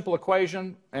very simple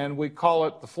equation, and we call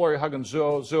it the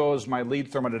Flory-Huggins-Zuo. Zuo is my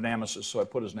lead thermodynamicist, so I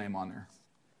put his name on there.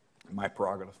 My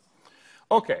prerogative.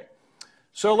 Okay,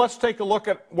 so let's take a look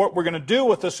at what we're going to do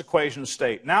with this equation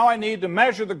state. Now I need to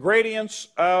measure the gradients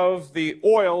of the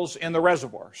oils in the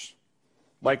reservoirs,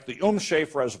 like the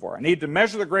Umschafe reservoir. I need to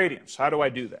measure the gradients. How do I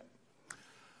do that?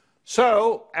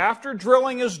 So after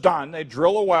drilling is done, they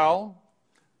drill a well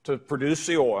to produce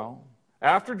the oil.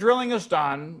 After drilling is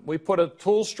done, we put a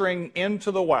tool string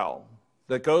into the well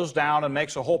that goes down and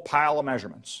makes a whole pile of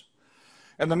measurements.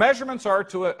 And the measurements are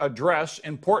to address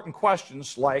important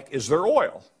questions like, is there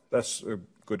oil? That's a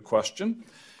good question.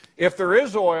 If there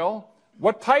is oil,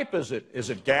 what type is it? Is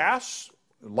it gas,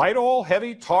 light oil,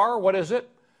 heavy, tar? What is it?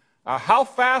 How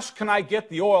fast can I get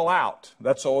the oil out?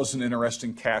 That's always an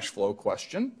interesting cash flow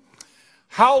question.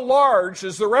 How large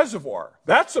is the reservoir?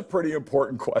 That's a pretty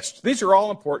important question. These are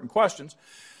all important questions.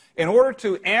 In order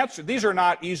to answer, these are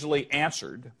not easily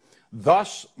answered.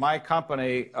 Thus, my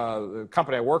company, the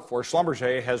company I work for,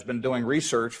 Schlumberger, has been doing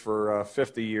research for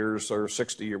 50 years or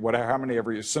 60 years, whatever, how many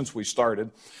ever since we started,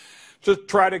 to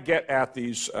try to get at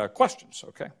these questions,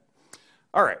 okay?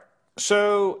 All right,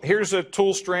 so here's a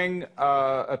tool string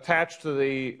attached to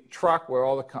the truck where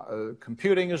all the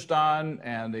computing is done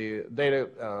and the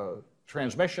data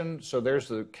transmission. So there's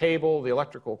the cable, the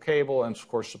electrical cable, and of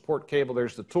course support cable.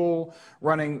 There's the tool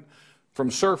running from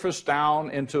surface down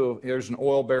into, there's an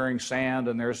oil-bearing sand,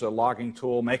 and there's a logging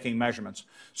tool making measurements.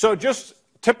 So just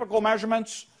typical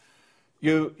measurements.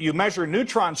 You measure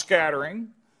neutron scattering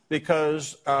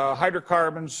because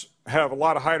hydrocarbons have a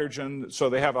lot of hydrogen, so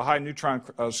they have a high neutron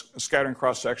scattering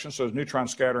cross-section, so there's neutron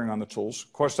scattering on the tools.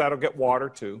 Of course, that'll get water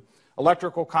too.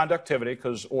 Electrical conductivity,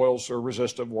 because oils are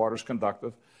resistive, water's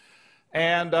conductive.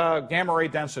 And gamma ray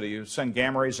density. You send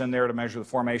gamma rays in there to measure the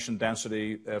formation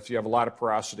density. If you have a lot of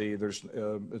porosity,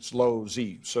 it's low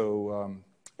Z. So,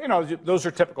 you know, those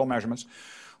are typical measurements.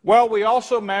 Well, we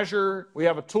also measure, we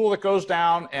have a tool that goes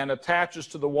down and attaches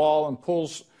to the wall and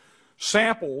pulls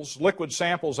samples, liquid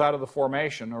samples out of the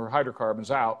formation, or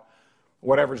hydrocarbons out,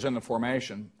 whatever's in the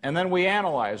formation. And then we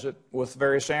analyze it with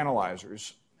various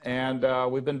analyzers.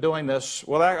 And we've been doing this,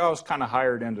 well, I was kind of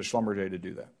hired into Schlumberger to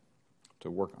do that,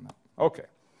 to work on that. Okay,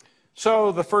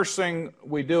 so the first thing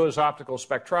we do is optical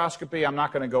spectroscopy. I'm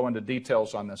not going to go into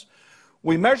details on this.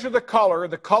 We measure the color.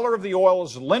 The color of the oil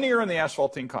is linear in the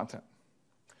asphaltene content.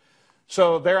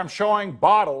 So there I'm showing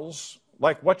bottles,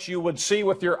 like what you would see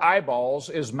with your eyeballs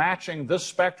is matching this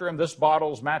spectrum, this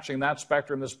bottle is matching that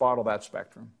spectrum, this bottle, that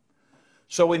spectrum.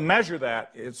 So we measure that.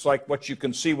 It's like what you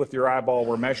can see with your eyeball.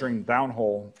 We're measuring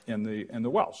downhole in the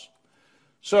wells.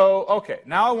 So, okay,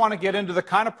 now I want to get into the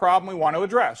kind of problem we want to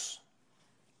address.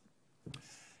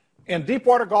 In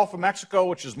deepwater Gulf of Mexico,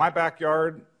 which is my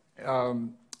backyard,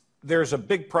 there's a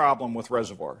big problem with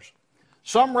reservoirs.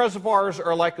 Some reservoirs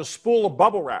are like a spool of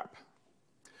bubble wrap.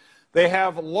 They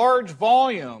have large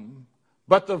volume,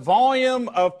 but the volume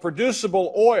of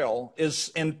producible oil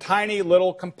is in tiny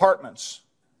little compartments.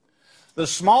 The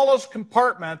smallest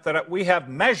compartment that we have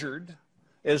measured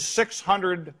is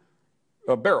 600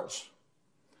 barrels.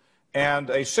 And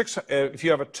if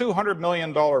you have a $200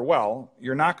 million well,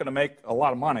 you're not going to make a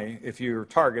lot of money if your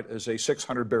target is a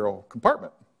 600-barrel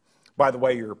compartment. By the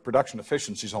way, your production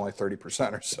efficiency is only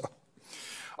 30% or so.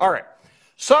 All right.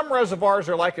 Some reservoirs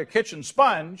are like a kitchen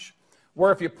sponge,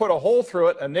 where if you put a hole through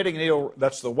it, a knitting needle,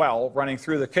 that's the well, running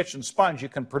through the kitchen sponge, you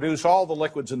can produce all the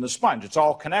liquids in the sponge. It's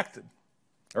all connected.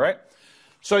 All right?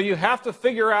 So you have to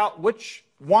figure out which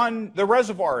one the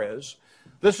reservoir is.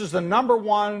 This is the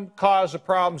 #1 cause of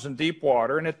problems in deep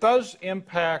water, and it does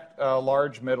impact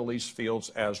large Middle East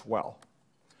fields as well.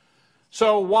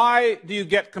 So why do you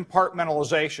get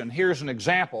compartmentalization? Here's an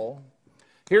example.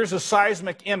 Here's a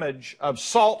seismic image of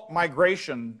salt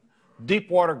migration,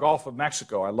 deep water Gulf of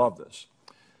Mexico. I love this.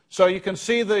 So you can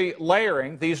see the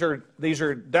layering. These are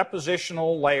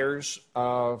depositional layers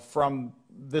from,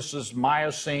 this is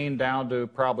Miocene down to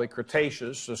probably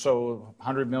Cretaceous, so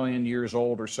 100 million years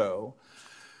old or so.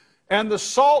 And the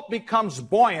salt becomes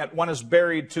buoyant when it's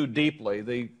buried too deeply.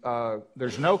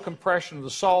 There's no compression of the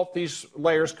salt. These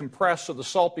layers compress, so the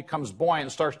salt becomes buoyant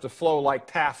and starts to flow like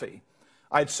taffy.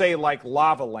 I'd say like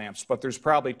lava lamps, but there's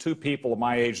probably 2 people of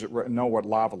my age that know what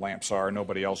lava lamps are.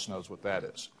 Nobody else knows what that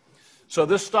is. So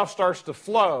this stuff starts to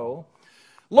flow.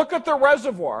 Look at the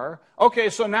reservoir. Okay,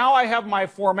 so now I have my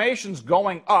formations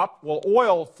going up. Well,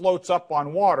 oil floats up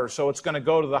on water, so it's going to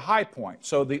go to the high point.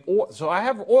 So I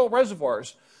have oil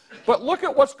reservoirs. But look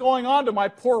at what's going on to my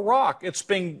poor rock. It's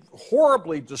being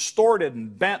horribly distorted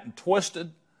and bent and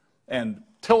twisted and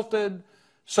tilted,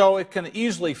 so it can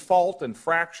easily fault and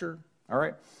fracture. All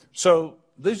right? So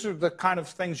these are the kind of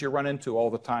things you run into all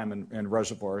the time in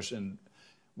reservoirs and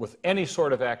with any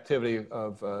sort of activity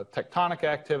of tectonic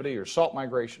activity or salt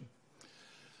migration.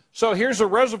 So here's a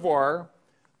reservoir.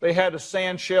 They had a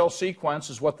sand shale sequence,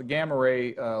 is what the gamma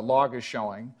ray log is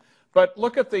showing. But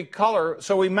look at the color.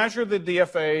 So we measure the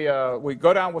DFA. We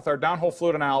go down with our downhole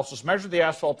fluid analysis, measure the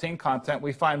asphaltene content.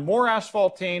 We find more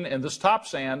asphaltene in this top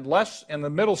sand, less in the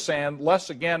middle sand, less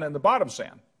again in the bottom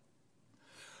sand.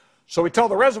 So we tell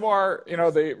the reservoir,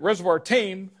 the reservoir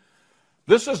team,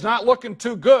 this is not looking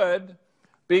too good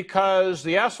because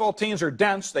the asphaltenes are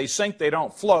dense. They sink, they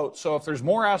don't float. So if there's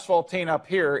more asphaltene up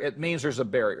here, it means there's a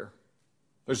barrier.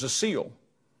 There's a seal.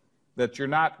 That you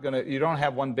don't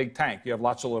have one big tank, you have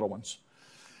lots of little ones.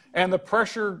 And the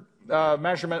pressure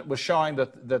measurement was showing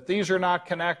that these are not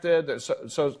connected,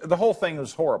 so the whole thing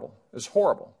is horrible. It's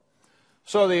horrible.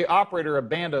 So the operator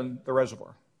abandoned the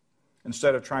reservoir.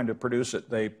 Instead of trying to produce it,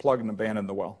 they plugged and abandoned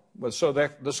the well. So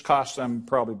this cost them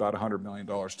probably about $100 million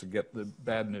to get the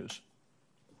bad news.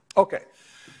 Okay,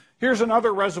 here's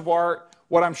another reservoir.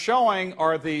 What I'm showing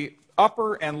are the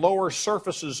upper and lower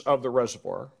surfaces of the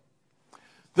reservoir.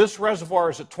 This reservoir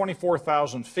is at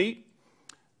 24,000 feet.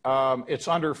 It's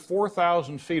under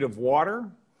 4,000 feet of water.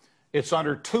 It's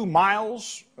under 2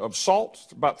 miles of salt,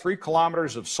 about 3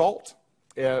 kilometers of salt,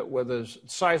 where the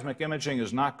seismic imaging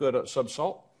is not good at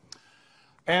subsalt.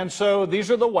 And so these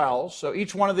are the wells. So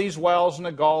each one of these wells in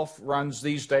the Gulf runs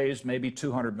these days maybe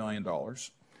 $200 million.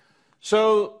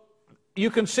 So you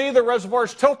can see the reservoir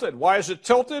is tilted. Why is it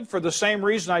tilted? For the same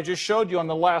reason I just showed you on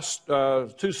the last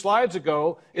 2 slides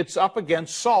ago. It's up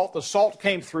against salt. The salt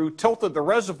came through, tilted the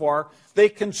reservoir. They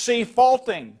can see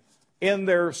faulting in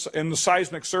the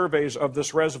seismic surveys of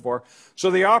this reservoir. So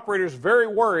the operator is very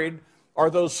worried, are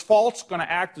those faults going to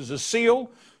act as a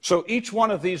seal? So each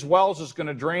one of these wells is going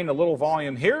to drain a little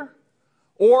volume here?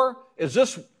 Or is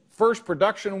this first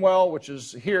production well, which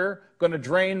is here, going to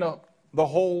drain the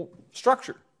whole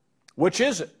structure? Which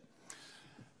is it?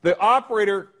 The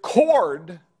operator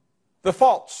cored the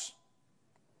faults.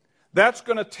 That's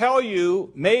going to tell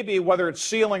you maybe whether it's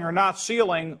sealing or not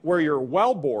sealing where your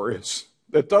well bore is.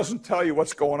 That doesn't tell you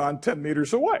what's going on 10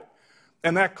 meters away.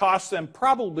 And that costs them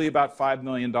probably about $5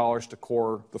 million to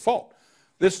core the fault.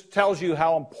 This tells you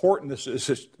how important this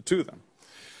is to them.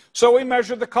 So we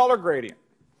measured the color gradient.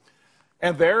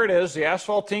 And there it is, the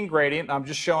asphaltene gradient. I'm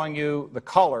just showing you the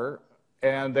color.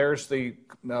 And there's the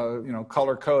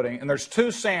color coding. And there's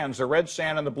 2 sands, the red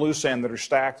sand and the blue sand, that are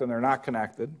stacked and they're not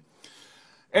connected.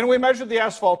 And we measured the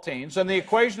asphaltenes, and the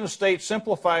equation of state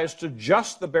simplifies to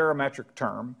just the barometric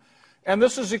term. And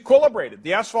this is equilibrated.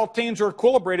 The asphaltenes are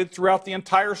equilibrated throughout the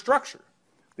entire structure.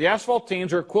 The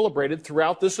asphaltenes are equilibrated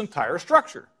throughout this entire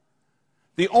structure.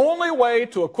 The only way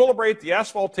to equilibrate the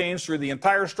asphaltenes through the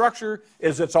entire structure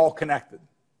is it's all connected.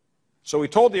 So we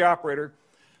told the operator,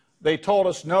 they told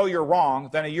us, no, you're wrong.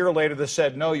 Then a year later, they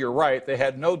said, no, you're right. They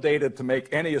had no data to make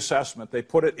any assessment. They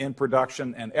put it in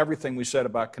production, and everything we said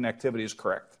about connectivity is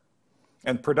correct.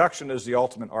 And production is the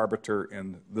ultimate arbiter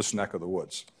in this neck of the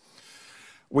woods.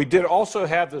 We did also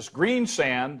have this green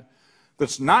sand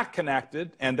that's not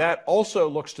connected, and that also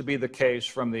looks to be the case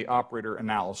from the operator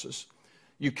analysis.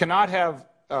 You cannot have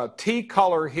tea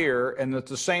color here and at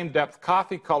the same depth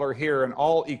coffee color here and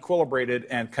all equilibrated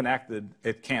and connected.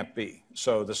 It can't be.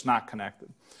 So that's not connected.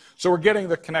 So we're getting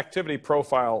the connectivity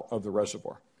profile of the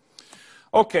reservoir.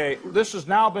 Okay, this has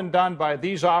now been done by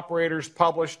these operators,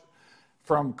 published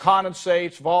from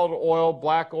condensates, volatile oil,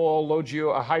 black oil,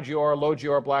 high GOR, low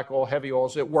GOR, black oil, heavy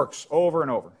oils. It works over and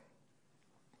over.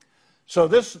 So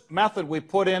this method we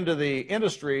put into the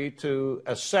industry to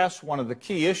assess one of the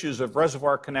key issues of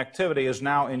reservoir connectivity is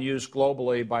now in use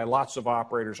globally by lots of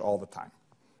operators all the time.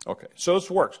 Okay, so this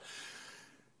works.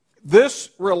 This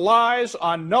relies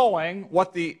on knowing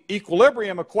what the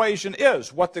equilibrium equation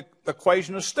is, what the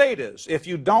equation of state is. If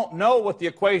you don't know what the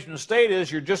equation of state is,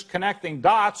 you're just connecting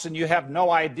dots and you have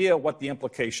no idea what the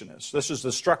implication is. This is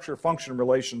the structure-function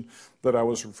relation that I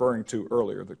was referring to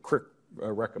earlier, that Crick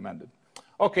recommended.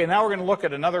 Okay, now we're going to look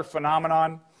at another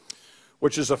phenomenon,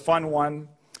 which is a fun one.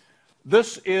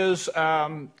 This is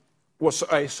was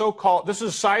a so-called, this is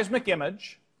a seismic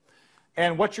image,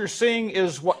 and what you're seeing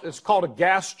is what is called a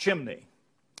gas chimney.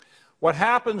 What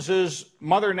happens is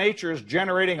Mother Nature is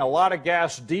generating a lot of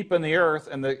gas deep in the earth,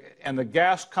 and the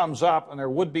gas comes up, and there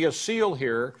would be a seal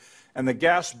here, and the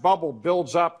gas bubble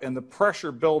builds up, and the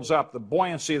pressure builds up, the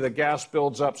buoyancy of the gas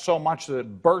builds up so much that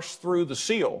it bursts through the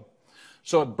seal.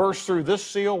 So it bursts through this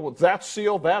seal, that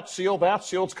seal, that seal, that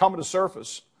seal, it's coming to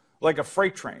surface like a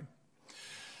freight train.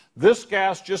 This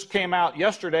gas just came out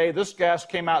yesterday. This gas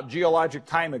came out geologic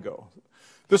time ago.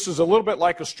 This is a little bit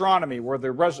like astronomy, where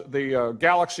the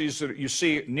galaxies that you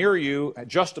see near you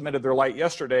just emitted their light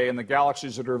yesterday, and the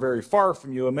galaxies that are very far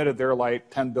from you emitted their light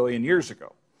 10 billion years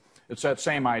ago. It's that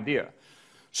same idea.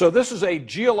 So this is a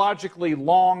geologically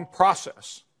long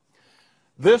process.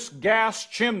 This gas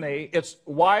chimney,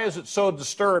 why is it so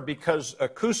disturbed? Because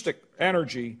acoustic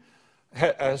energy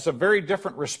has a very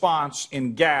different response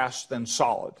in gas than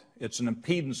solid. It's an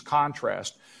impedance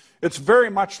contrast. It's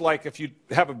very much like if you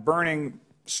have a burning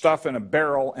stuff in a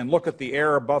barrel and look at the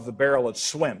air above the barrel, it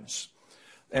swims.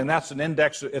 And that's an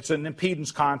index, it's an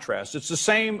impedance contrast. It's the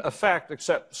same effect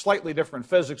except slightly different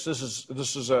physics. This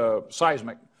is a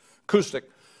seismic, acoustic,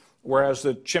 whereas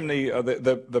the chimney,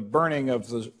 the burning of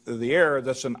the air,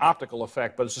 that's an optical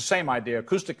effect, but it's the same idea,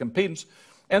 acoustic impedance.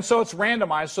 And so it's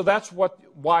randomized, so that's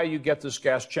why you get this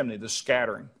gas chimney, this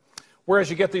scattering. Whereas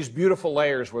you get these beautiful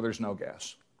layers where there's no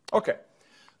gas. Okay.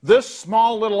 This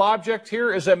small little object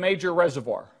here is a major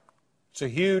reservoir. It's a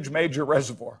huge major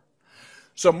reservoir.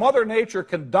 So Mother Nature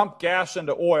can dump gas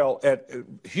into oil at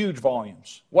huge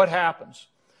volumes. What happens?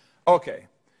 Okay.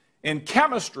 In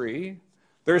chemistry,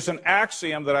 there's an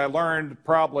axiom that I learned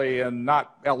probably in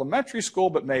not elementary school,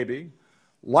 but maybe.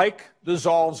 Like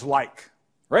dissolves like.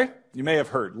 Right? You may have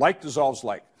heard. Like dissolves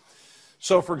like.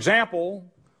 So, for example,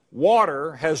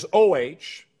 water has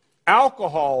OH,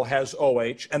 alcohol has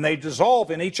OH, and they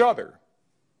dissolve in each other.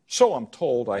 So I'm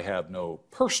told. I have no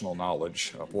personal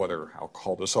knowledge of whether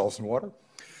alcohol dissolves in water.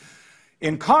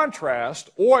 In contrast,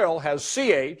 oil has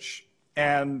CH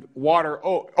and water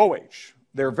OH.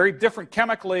 They're very different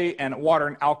chemically, and water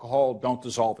and alcohol don't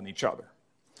dissolve in each other.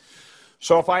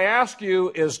 So if I ask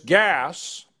you, is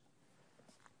gas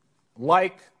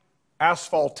like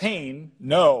asphaltene?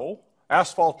 No.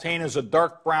 Asphaltene is a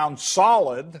dark brown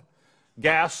solid.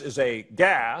 Gas is a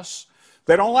gas.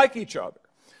 They don't like each other.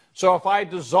 So if I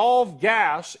dissolve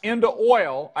gas into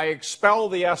oil, I expel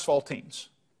the asphaltenes.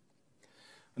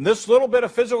 And this little bit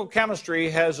of physical chemistry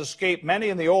has escaped many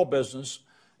in the oil business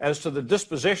as to the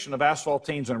disposition of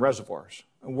asphaltenes in reservoirs.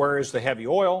 And where is the heavy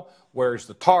oil? Where is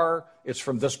the tar? It's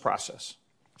from this process,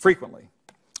 frequently.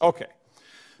 Okay.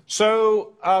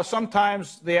 So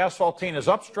sometimes the asphaltene is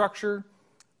upstructure,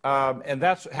 and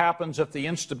that happens if the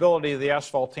instability of the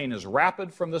asphaltene is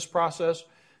rapid from this process.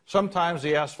 Sometimes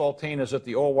the asphaltene is at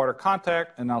the oil-water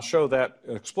contact, and I'll show that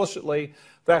explicitly.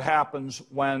 That happens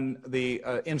when the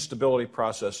instability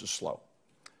process is slow.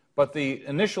 But the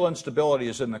initial instability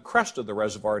is in the crest of the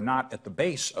reservoir, not at the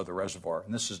base of the reservoir,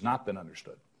 and this has not been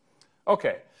understood.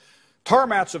 Okay, tar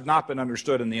mats have not been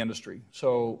understood in the industry,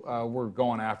 so we're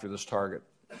going after this target.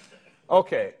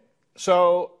 Okay,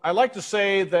 so I like to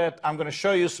say that I'm going to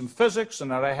show you some physics and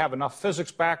that I have enough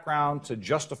physics background to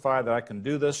justify that I can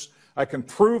do this. I can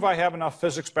prove I have enough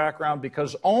physics background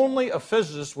because only a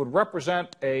physicist would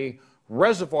represent a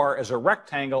reservoir as a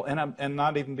rectangle and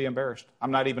not even be embarrassed.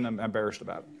 I'm not even embarrassed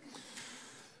about it.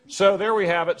 So there we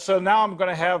have it. So now I'm going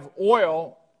to have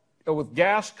oil with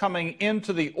gas coming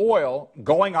into the oil,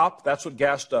 going up. That's what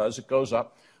gas does. It goes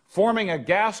up, forming a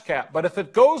gas cap. But if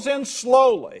it goes in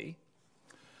slowly,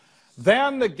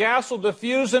 then the gas will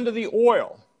diffuse into the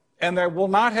oil, and there will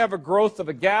not have a growth of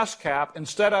a gas cap.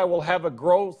 Instead, I will have a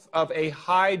growth of a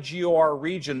high GOR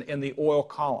region in the oil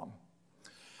column.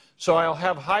 So I'll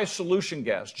have high solution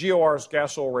gas. GOR is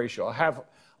gas-oil ratio. I'll have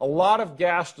a lot of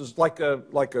gas, like a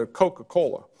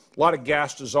Coca-Cola, a lot of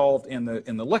gas dissolved in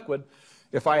the liquid.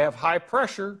 If I have high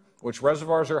pressure, which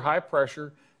reservoirs are high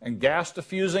pressure, and gas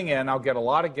diffusing in, I'll get a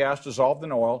lot of gas dissolved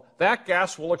in oil. That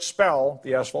gas will expel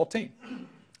the asphaltene.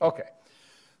 Okay.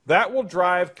 That will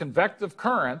drive convective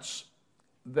currents.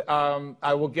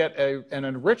 I will get an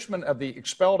enrichment of the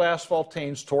expelled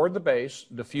asphaltenes toward the base,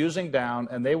 diffusing down,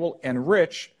 and they will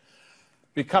enrich,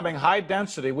 becoming high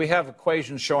density. We have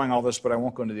equations showing all this, but I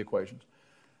won't go into the equations.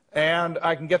 And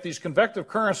I can get these convective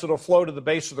currents that will flow to the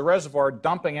base of the reservoir,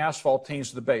 dumping asphaltenes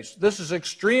to the base. This is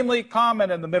extremely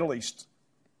common in the Middle East,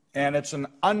 and it's an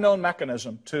unknown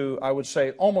mechanism to, I would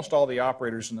say, almost all the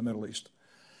operators in the Middle East,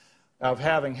 of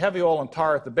having heavy oil and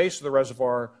tar at the base of the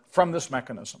reservoir, from this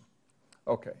mechanism.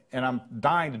 Okay, and I'm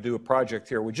dying to do a project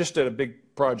here. We just did a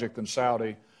big project in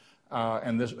Saudi,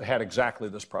 and this had exactly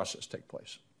this process take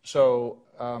place. So,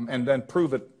 and then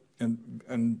prove it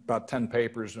in about 10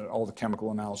 papers, and all the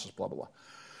chemical analysis, blah, blah, blah.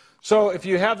 So if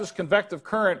you have this convective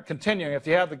current continuing, if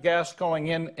you have the gas going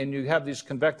in and you have these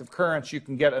convective currents, you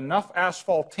can get enough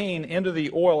asphaltene into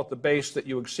the oil at the base that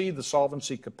you exceed the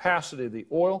solvency capacity of the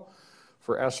oil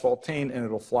for asphaltene, and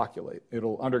it'll flocculate.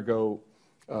 It'll undergo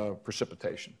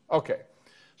precipitation. Okay,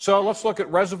 so let's look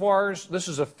at reservoirs. This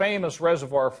is a famous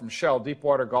reservoir from Shell,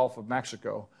 Deepwater Gulf of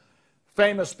Mexico.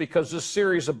 Famous because this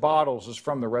series of bottles is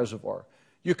from the reservoir.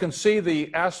 You can see the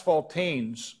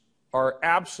asphaltenes are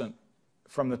absent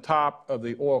from the top of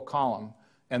the oil column,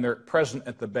 and they're present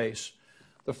at the base.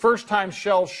 The first time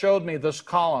Shell showed me this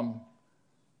column,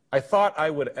 I thought I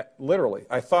would, literally,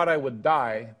 I thought I would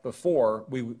die before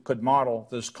we could model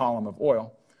this column of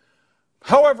oil.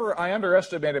 However, I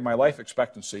underestimated my life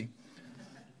expectancy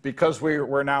because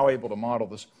we're now able to model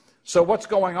this. So what's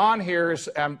going on here is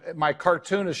my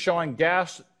cartoon is showing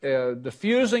gas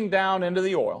diffusing down into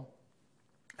the oil,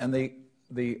 and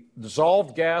the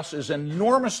dissolved gas is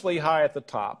enormously high at the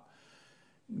top,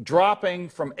 dropping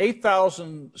from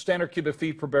 8,000 standard cubic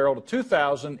feet per barrel to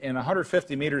 2,000 in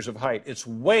 150 meters of height. It's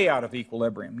way out of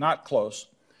equilibrium, not close.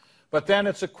 But then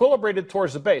it's equilibrated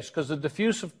towards the base because the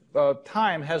diffusive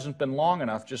time hasn't been long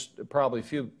enough, just probably a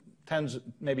few tens,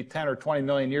 maybe 10 or 20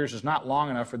 million years is not long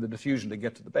enough for the diffusion to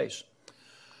get to the base.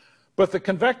 But the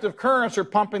convective currents are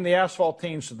pumping the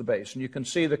asphaltenes to the base, and you can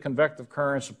see the convective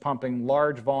currents are pumping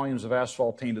large volumes of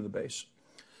asphaltene to the base.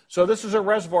 So this is a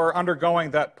reservoir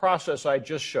undergoing that process I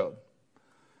just showed.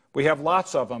 We have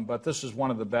lots of them, but this is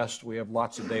one of the best. We have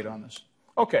lots of data on this.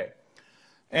 Okay,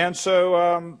 and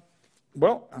so,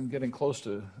 well, I'm getting close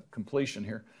to completion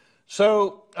here.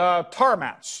 So tar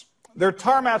mats. There are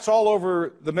tar mats all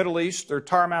over the Middle East. There are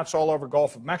tar mats all over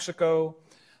Gulf of Mexico.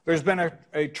 There's been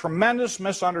a tremendous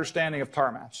misunderstanding of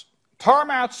tar mats. Tar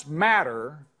mats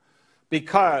matter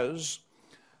because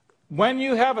when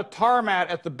you have a tar mat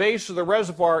at the base of the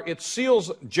reservoir, it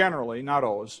seals, generally, not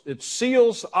always, it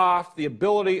seals off the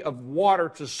ability of water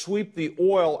to sweep the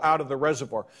oil out of the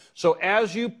reservoir. So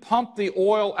as you pump the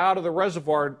oil out of the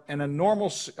reservoir, in a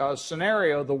normal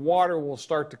scenario, the water will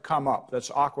start to come up. That's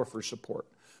aquifer support,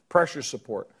 pressure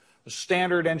support, a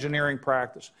standard engineering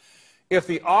practice. If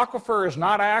the aquifer is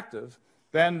not active,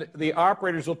 then the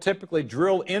operators will typically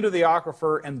drill into the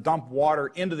aquifer and dump water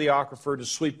into the aquifer to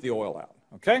sweep the oil out,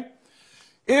 okay?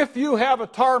 If you have a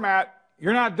tar mat,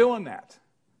 you're not doing that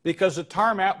because the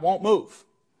tar mat won't move.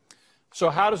 So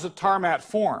how does a tar mat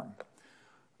form?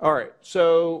 All right,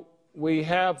 so we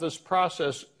have this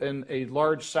process in a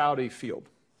large Saudi field.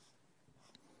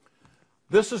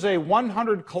 This is a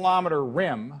 100-kilometer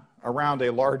rim around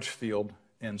a large field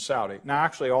in Saudi. Now,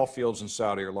 actually, all fields in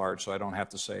Saudi are large, so I don't have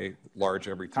to say large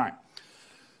every time.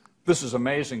 This is an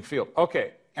amazing field.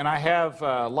 Okay, and I have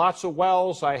lots of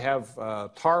wells. I have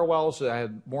tar wells. I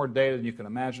had more data than you can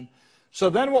imagine. So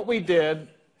then what we did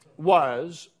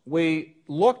was we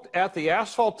looked at the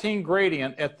asphaltene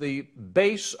gradient at the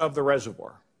base of the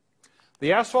reservoir. The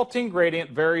asphaltene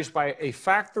gradient varies by a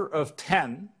factor of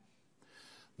 10.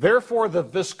 Therefore, the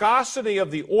viscosity of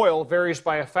the oil varies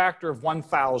by a factor of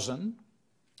 1,000.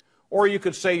 Or you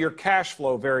could say your cash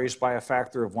flow varies by a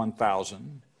factor of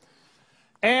 1,000.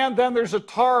 And then there's a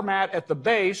tar mat at the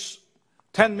base,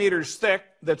 10 meters thick,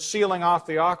 that's sealing off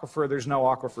the aquifer. There's no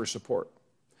aquifer support.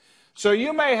 So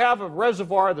you may have a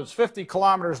reservoir that's 50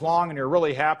 kilometers long and you're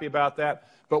really happy about that.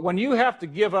 But when you have to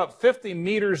give up 50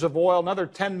 meters of oil, another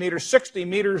 10 meters, 60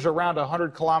 meters around a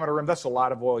 100-kilometer rim, that's a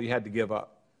lot of oil you had to give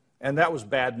up. And that was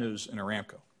bad news in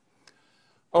Aramco.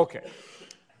 Okay.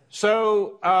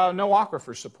 So no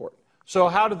aquifer support. So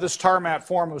how did this tar mat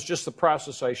form? It was just the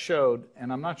process I showed,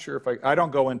 and I'm not sure if I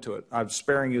don't go into it. I'm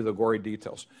sparing you the gory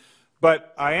details.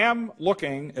 But I am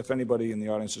looking, if anybody in the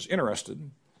audience is interested,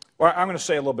 well, I'm going to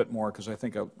say a little bit more because I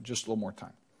think just a little more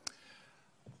time.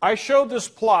 I showed this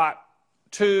plot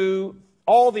to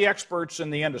all the experts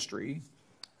in the industry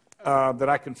that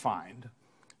I can find.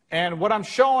 And what I'm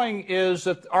showing is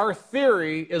that our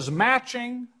theory is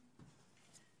matching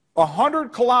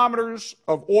 100 kilometers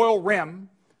of oil rim,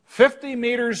 50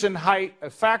 meters in height, a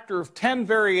factor of 10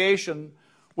 variation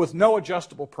with no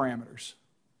adjustable parameters.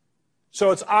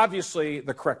 So it's obviously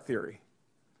the correct theory.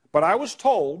 But I was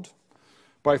told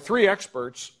by 3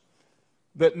 experts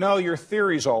that no, your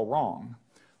theory's all wrong,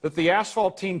 that the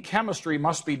asphaltene chemistry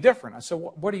must be different. I said,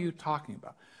 what are you talking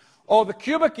about? Oh, the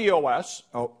cubic EOS,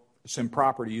 oh, it's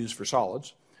improper to use for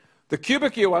solids. The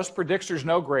cubic EOS predicts there's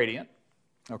no gradient,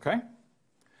 okay?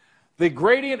 The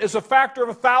gradient is a factor of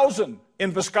 1,000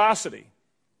 in viscosity.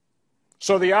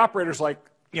 So the operator's like,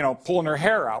 you know, pulling their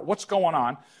hair out. What's going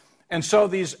on? And so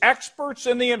these experts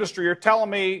in the industry are telling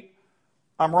me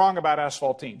I'm wrong about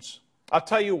asphaltenes. I'll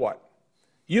tell you what.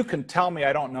 You can tell me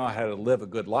I don't know how to live a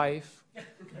good life.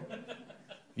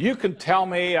 You can tell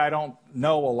me I don't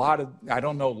know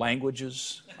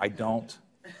languages. I don't.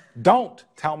 Don't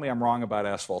tell me I'm wrong about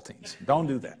asphaltenes. Don't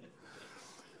do that.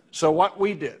 So what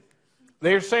we did,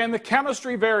 they're saying the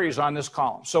chemistry varies on this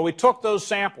column. So we took those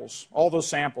samples, all those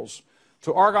samples,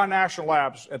 to Argonne National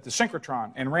Labs at the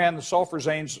synchrotron and ran the sulfur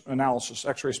Zanes analysis,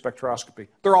 X-ray spectroscopy.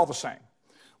 They're all the same.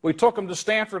 We took them to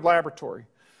Stanford Laboratory,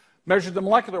 measured the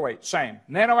molecular weight, same.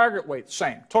 Nanoaggregate weight,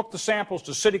 same. Took the samples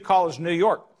to City College, New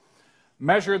York,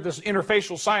 measured this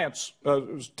interfacial science,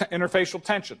 interfacial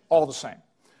tension, all the same.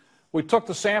 We took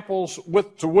the samples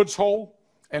to Woods Hole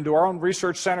and to our own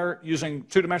research center using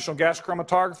two-dimensional gas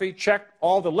chromatography, checked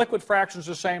all the liquid fractions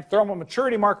the same, thermal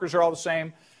maturity markers are all the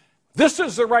same. This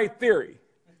is the right theory,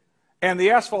 and the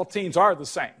asphaltenes are the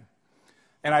same.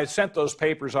 And I sent those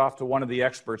papers off to one of the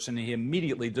experts, and he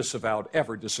immediately disavowed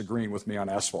ever disagreeing with me on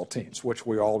asphaltenes, which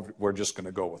we all were just going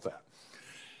to go with that.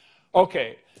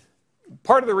 Okay,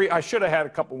 part of the I should have had a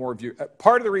couple more of you.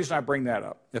 Part of the reason I bring that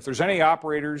up, if there's any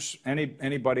operators,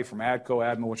 anybody from ADCO,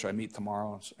 ADMA, which I meet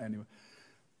tomorrow, anyway,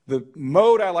 the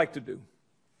mode I like to do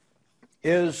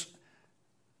is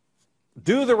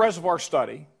do the reservoir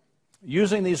study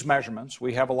using these measurements.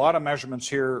 We have a lot of measurements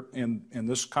here in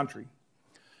this country.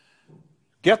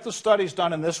 Get the studies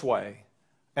done in this way,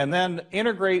 and then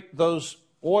integrate those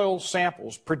oil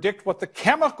samples, predict what the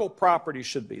chemical properties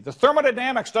should be. The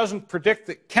thermodynamics doesn't predict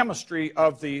the chemistry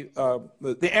of the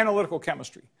analytical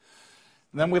chemistry.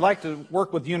 And then we like to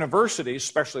work with universities,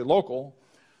 especially local,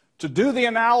 to do the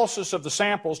analysis of the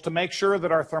samples to make sure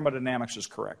that our thermodynamics is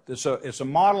correct. It's a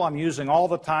model I'm using all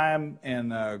the time in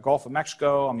Gulf of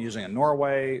Mexico. I'm using it in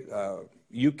Norway,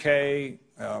 UK,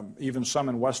 even some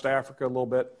in West Africa a little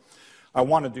bit. I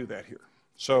want to do that here.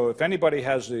 So if anybody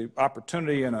has the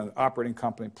opportunity in an operating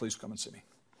company, please come and see me.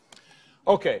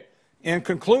 Okay, in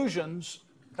conclusions,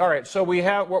 all right, so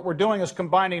what we're doing is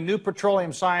combining new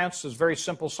petroleum science, this very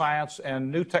simple science,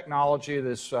 and new technology,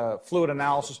 this fluid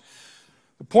analysis.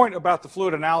 The point about the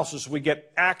fluid analysis, we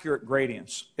get accurate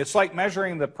gradients. It's like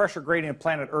measuring the pressure gradient of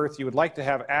planet Earth. You would like to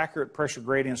have accurate pressure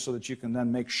gradients so that you can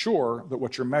then make sure that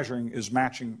what you're measuring is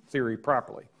matching theory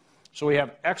properly. So we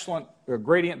have excellent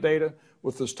gradient data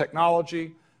with this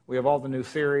technology. We have all the new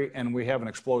theory, and we have an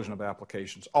explosion of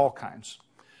applications, all kinds.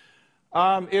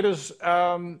 It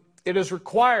is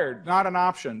required, not an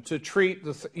option, to treat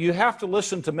you have to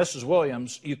listen to Mrs.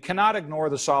 Williams. You cannot ignore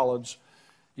the solids.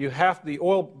 The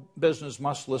oil business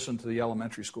must listen to the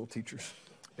elementary school teachers.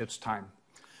 It's time.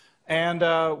 And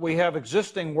we have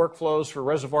existing workflows for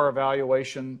reservoir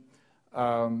evaluation,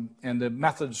 and the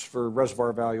methods for reservoir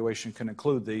evaluation can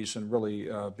include these and really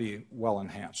be well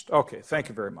enhanced. Okay, thank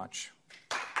you very much.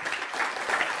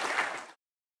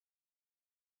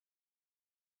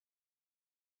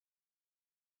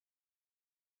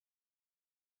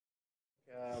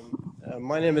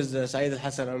 My name is Saeed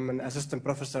Al-Hassan. I'm an assistant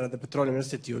professor at the Petroleum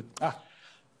Institute.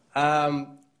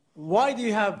 Why do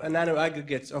you have a nano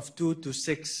aggregates of 2 to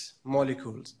 6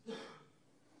 molecules?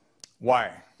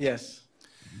 Why? Yes.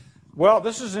 Well,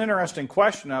 this is an interesting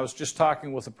question. I was just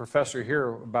talking with a professor here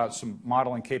about some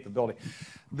modeling capability.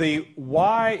 The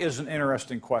why is an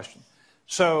interesting question.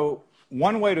 So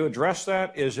one way to address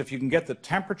that is if you can get the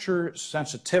temperature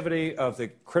sensitivity of the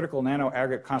critical nano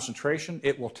aggregate concentration,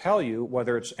 it will tell you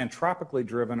whether it's entropically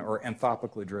driven or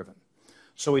enthopically driven.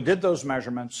 So we did those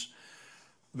measurements.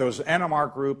 There was an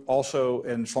NMR group also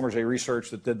in Schlumberger research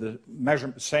that did the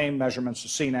same measurements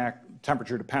of CNAC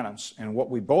temperature dependence. And what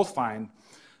we both find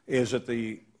is that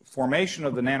the formation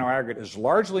of the nano aggregate is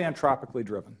largely entropically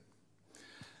driven.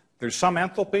 There's some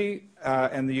enthalpy,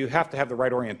 and you have to have the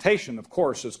right orientation. Of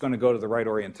course, it's going to go to the right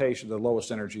orientation, the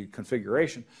lowest energy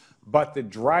configuration. But the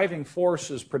driving force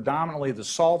is predominantly the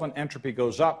solvent entropy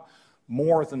goes up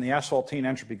more than the asphaltene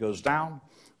entropy goes down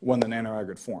when the nano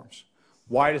aggregate forms.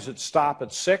 Why does it stop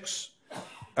at 6?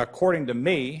 According to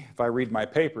me, if I read my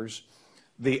papers,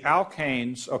 the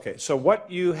alkanes, okay, so what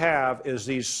you have is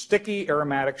these sticky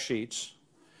aromatic sheets,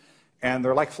 and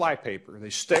they're like flypaper.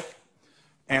 They stick.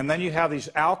 And then you have these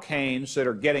alkanes that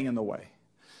are getting in the way.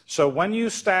 So when you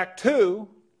stack 2,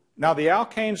 now the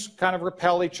alkanes kind of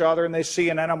repel each other, and they see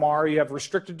in NMR, you have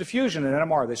restricted diffusion in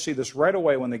NMR. They see this right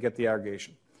away when they get the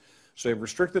aggregation. So they have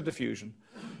restricted diffusion.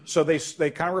 So they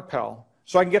kind of repel.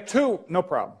 So I can get 2, no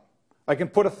problem. I can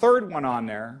put a 3rd one on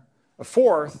there, a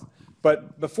 4th,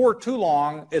 but before too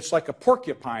long, it's like a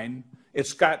porcupine.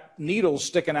 it's got needles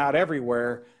sticking out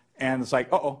everywhere, and it's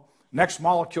like, uh-oh, next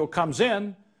molecule comes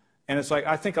in, and it's like,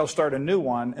 I think I'll start a new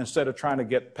one instead of trying to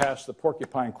get past the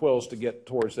porcupine quills to get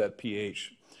towards that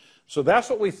pH. So that's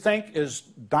what we think is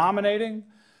dominating,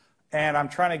 and I'm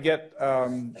trying to get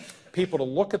people to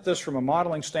look at this from a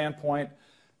modeling standpoint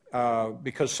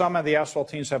because some of the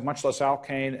asphaltenes have much less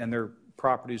alkane and their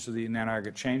properties of the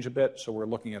nanoaggregate change a bit, so we're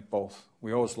looking at both.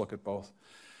 We always look at both.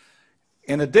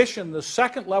 In addition, the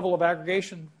second level of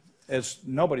aggregation is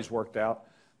nobody's worked out,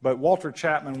 but Walter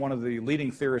Chapman, one of the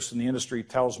leading theorists in the industry,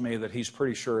 tells me that he's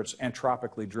pretty sure it's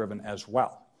entropically driven as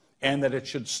well, and that it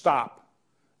should stop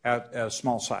at a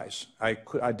small size. I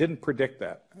didn't predict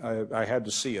that. I had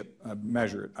to see it,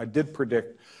 measure it. I did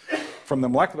predict from the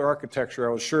molecular architecture,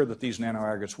 I was sure that these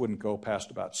nanoaggregates wouldn't go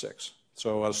past about 6.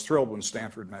 So I was thrilled when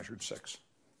Stanford measured 6.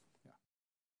 Yeah.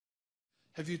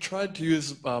 Have you tried to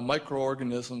use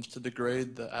microorganisms to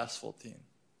degrade the asphaltene?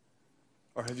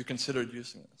 Or have you considered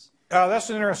using this? That's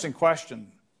an interesting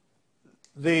question.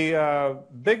 The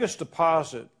biggest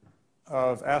deposit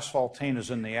of asphaltene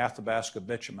is in the Athabasca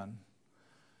bitumen.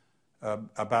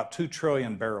 About 2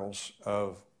 trillion barrels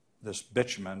of this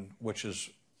bitumen, which is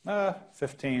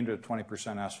 15 to 20%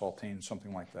 asphaltene,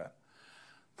 something like that.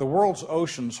 The world's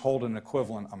oceans hold an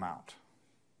equivalent amount,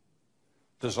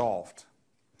 dissolved.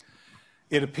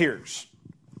 It appears.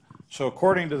 So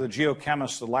according to the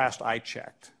geochemists, the last I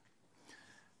checked,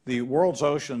 the world's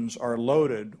oceans are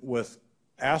loaded with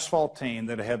asphaltene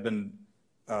that have been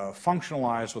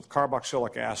functionalized with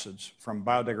carboxylic acids from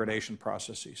biodegradation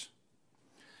processes.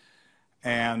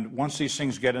 And once these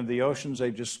things get into the oceans, they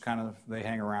just they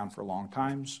hang around for long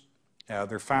times.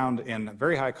 They're found in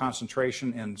very high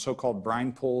concentration in so-called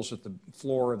brine pools at the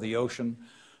floor of the ocean.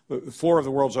 The floor of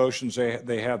the world's oceans,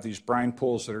 they have these brine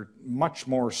pools that are much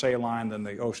more saline than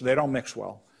the ocean. They don't mix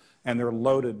well. And they're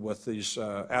loaded with these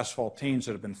asphaltenes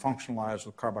that have been functionalized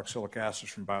with carboxylic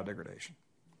acids from biodegradation.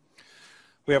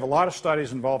 We have a lot of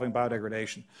studies involving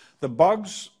biodegradation. The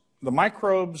bugs, the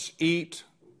microbes eat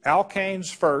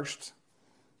alkanes first,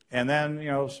 and then,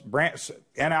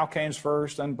 N-alkanes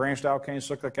first, then branched alkanes,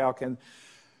 cyclic alkane.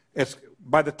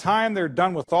 By the time they're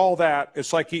done with all that,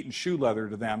 it's like eating shoe leather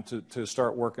to them to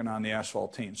start working on the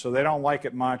asphaltene. So they don't like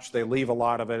it much. They leave a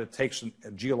lot of it. It takes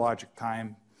a geologic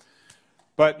time.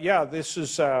 But yeah, this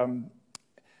is the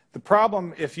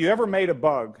problem. If you ever made a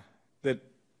bug that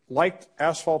liked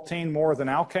asphaltene more than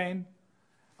alkane,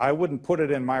 I wouldn't put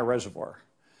it in my reservoir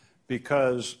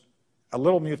because a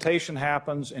little mutation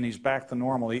happens and he's back to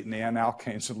normal eating the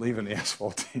N-alkanes and leaving the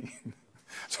asphaltene.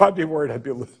 So I'd be worried and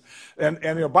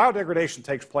biodegradation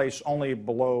takes place only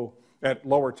at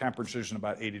lower temperatures than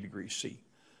about 80 degrees C.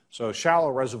 So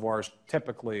shallow reservoirs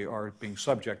typically are being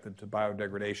subjected to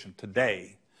biodegradation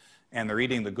today, and they're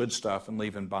eating the good stuff and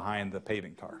leaving behind the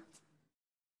paving tar.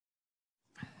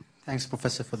 Thanks,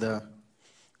 Professor, for the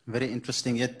very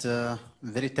interesting yet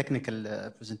very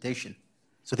technical presentation.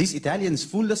 So these Italians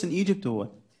fooled us in Egypt or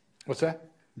what? What's that?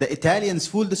 The Italians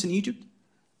fooled us in Egypt?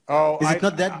 Oh, is it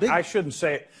not that big? I shouldn't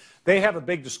say it. They have a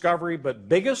big discovery, but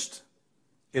biggest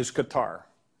is Qatar.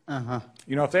 Uh-huh.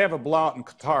 If they have a blowout in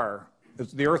Qatar,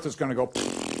 the earth is going to go,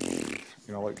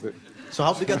 like the... So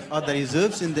how big are the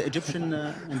reserves in the Egyptian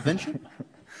invention?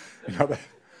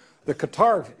 The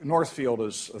Qatar North Field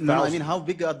is 1,000. No, I mean, how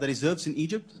big are the reserves in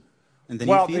Egypt?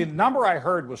 The number I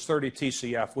heard was 30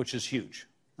 TCF, which is huge.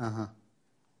 Uh-huh.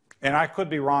 And I could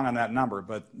be wrong on that number,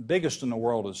 but biggest in the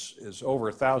world is over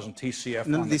 1,000 TCF.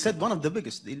 No, they said one of the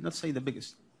biggest. They did not say the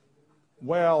biggest.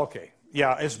 Well, okay.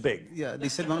 Yeah, it's big. Yeah, they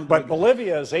said one of the But biggest.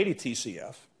 Bolivia is 80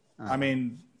 TCF. I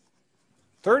mean,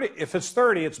 30. If it's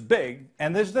 30, it's big,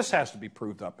 and this has to be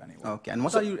proved up anyway. Okay, and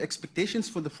what are your expectations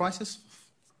for the prices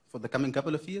for the coming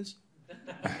couple of years?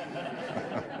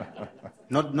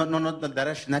 not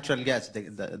the natural gas,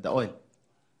 the oil.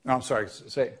 No, I'm sorry.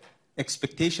 Say.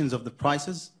 Expectations of the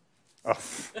prices? Oh.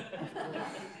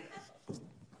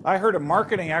 I heard a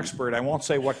marketing expert, I won't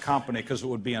say what company because it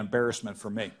would be an embarrassment for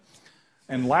me.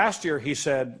 And last year he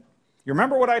said, you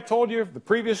remember what I told you the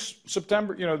previous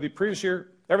September, the previous year?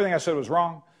 Everything I said was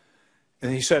wrong.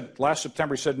 And he said, last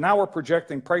September, he said, now we're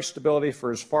projecting price stability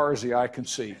for as far as the eye can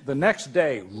see. The next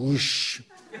day, whoosh.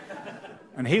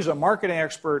 And he's a marketing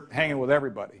expert hanging with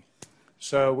everybody.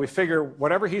 So we figure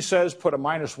whatever he says, put a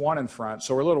 -1 in front.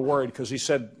 So we're a little worried because he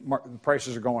said the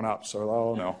prices are going up. So,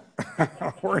 oh no,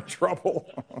 we're in trouble.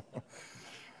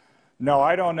 No,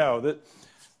 I don't know.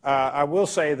 I will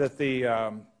say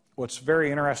that what's very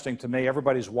interesting to me,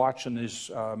 everybody's watching these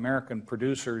American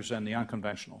producers and the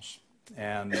unconventionals.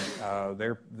 And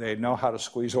they know how to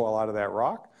squeeze oil out of that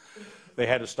rock. They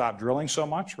had to stop drilling so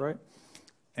much, right?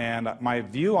 And my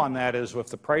view on that is if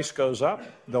the price goes up,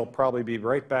 they'll probably be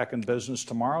right back in business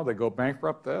tomorrow. They go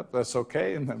bankrupt, that's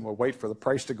okay, and then we'll wait for the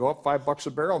price to go up $5 a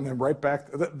barrel and then right back.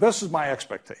 This is my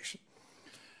expectation.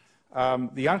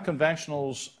 The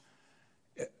unconventionals,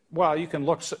 well, you can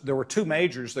look, there were two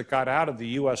majors that got out of the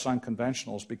U.S.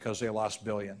 unconventionals because they lost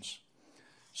billions.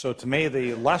 So to me,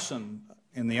 the lesson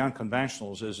in the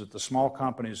unconventionals is that the small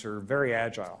companies are very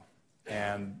agile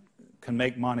and can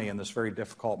make money in this very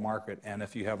difficult market, and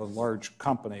if you have a large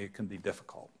company, it can be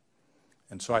difficult.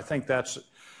 And so I think that's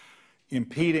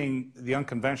impeding the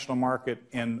unconventional market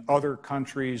in other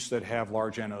countries that have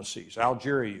large NOCs.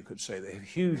 Algeria, you could say, they have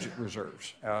huge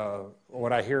reserves.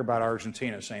 What I hear about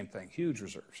Argentina, same thing, huge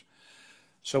reserves.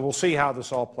 So we'll see how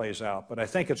this all plays out, but I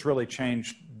think it's really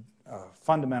changed,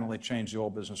 fundamentally changed the oil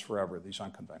business forever, these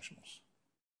unconventionals.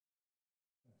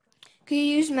 Can you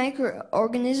use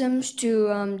microorganisms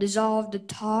to dissolve the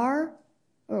tar?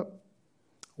 Or?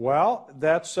 Well,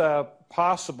 that's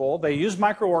possible. They use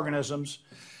microorganisms.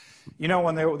 You know,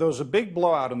 when there was a big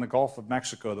blowout in the Gulf of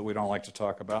Mexico that we don't like to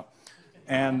talk about,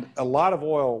 and a lot of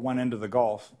oil went into the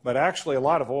Gulf, but actually a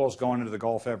lot of oil is going into the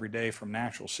Gulf every day from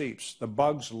natural seeps. The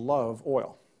bugs love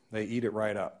oil. They eat it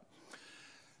right up.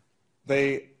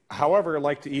 They, however,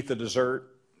 like to eat the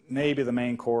dessert, maybe the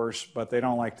main course, but they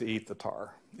don't like to eat the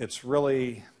tar. It's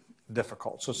really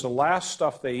difficult. So it's the last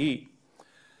stuff they eat.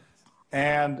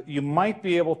 And you might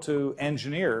be able to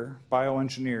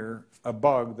bioengineer a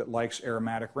bug that likes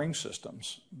aromatic ring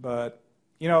systems. But,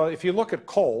 you know, if you look at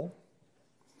coal,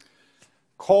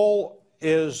 coal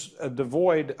is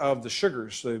devoid of the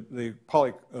sugars, the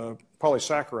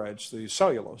polysaccharides, the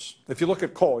cellulose. If you look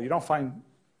at coal, you don't find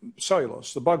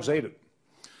cellulose. The bugs ate it.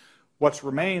 What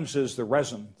remains is the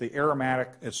resin, the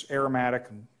aromatic. It's aromatic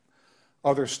and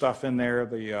other stuff in there,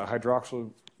 the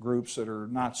hydroxyl groups that are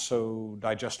not so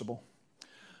digestible.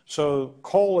 So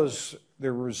coal is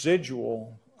the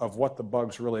residual of what the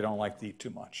bugs really don't like to eat too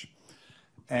much.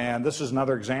 And this is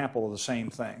another example of the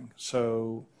same thing.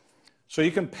 So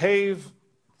you can pave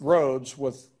roads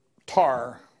with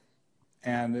tar,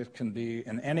 and it can be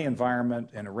in any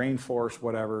environment, in a rainforest,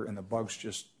 whatever, and the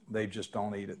bugs they just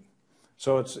don't eat it.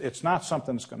 So it's not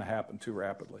something that's going to happen too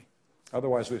rapidly.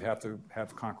 Otherwise, we'd have to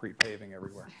have concrete paving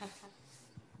everywhere.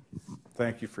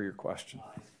 Thank you for your question.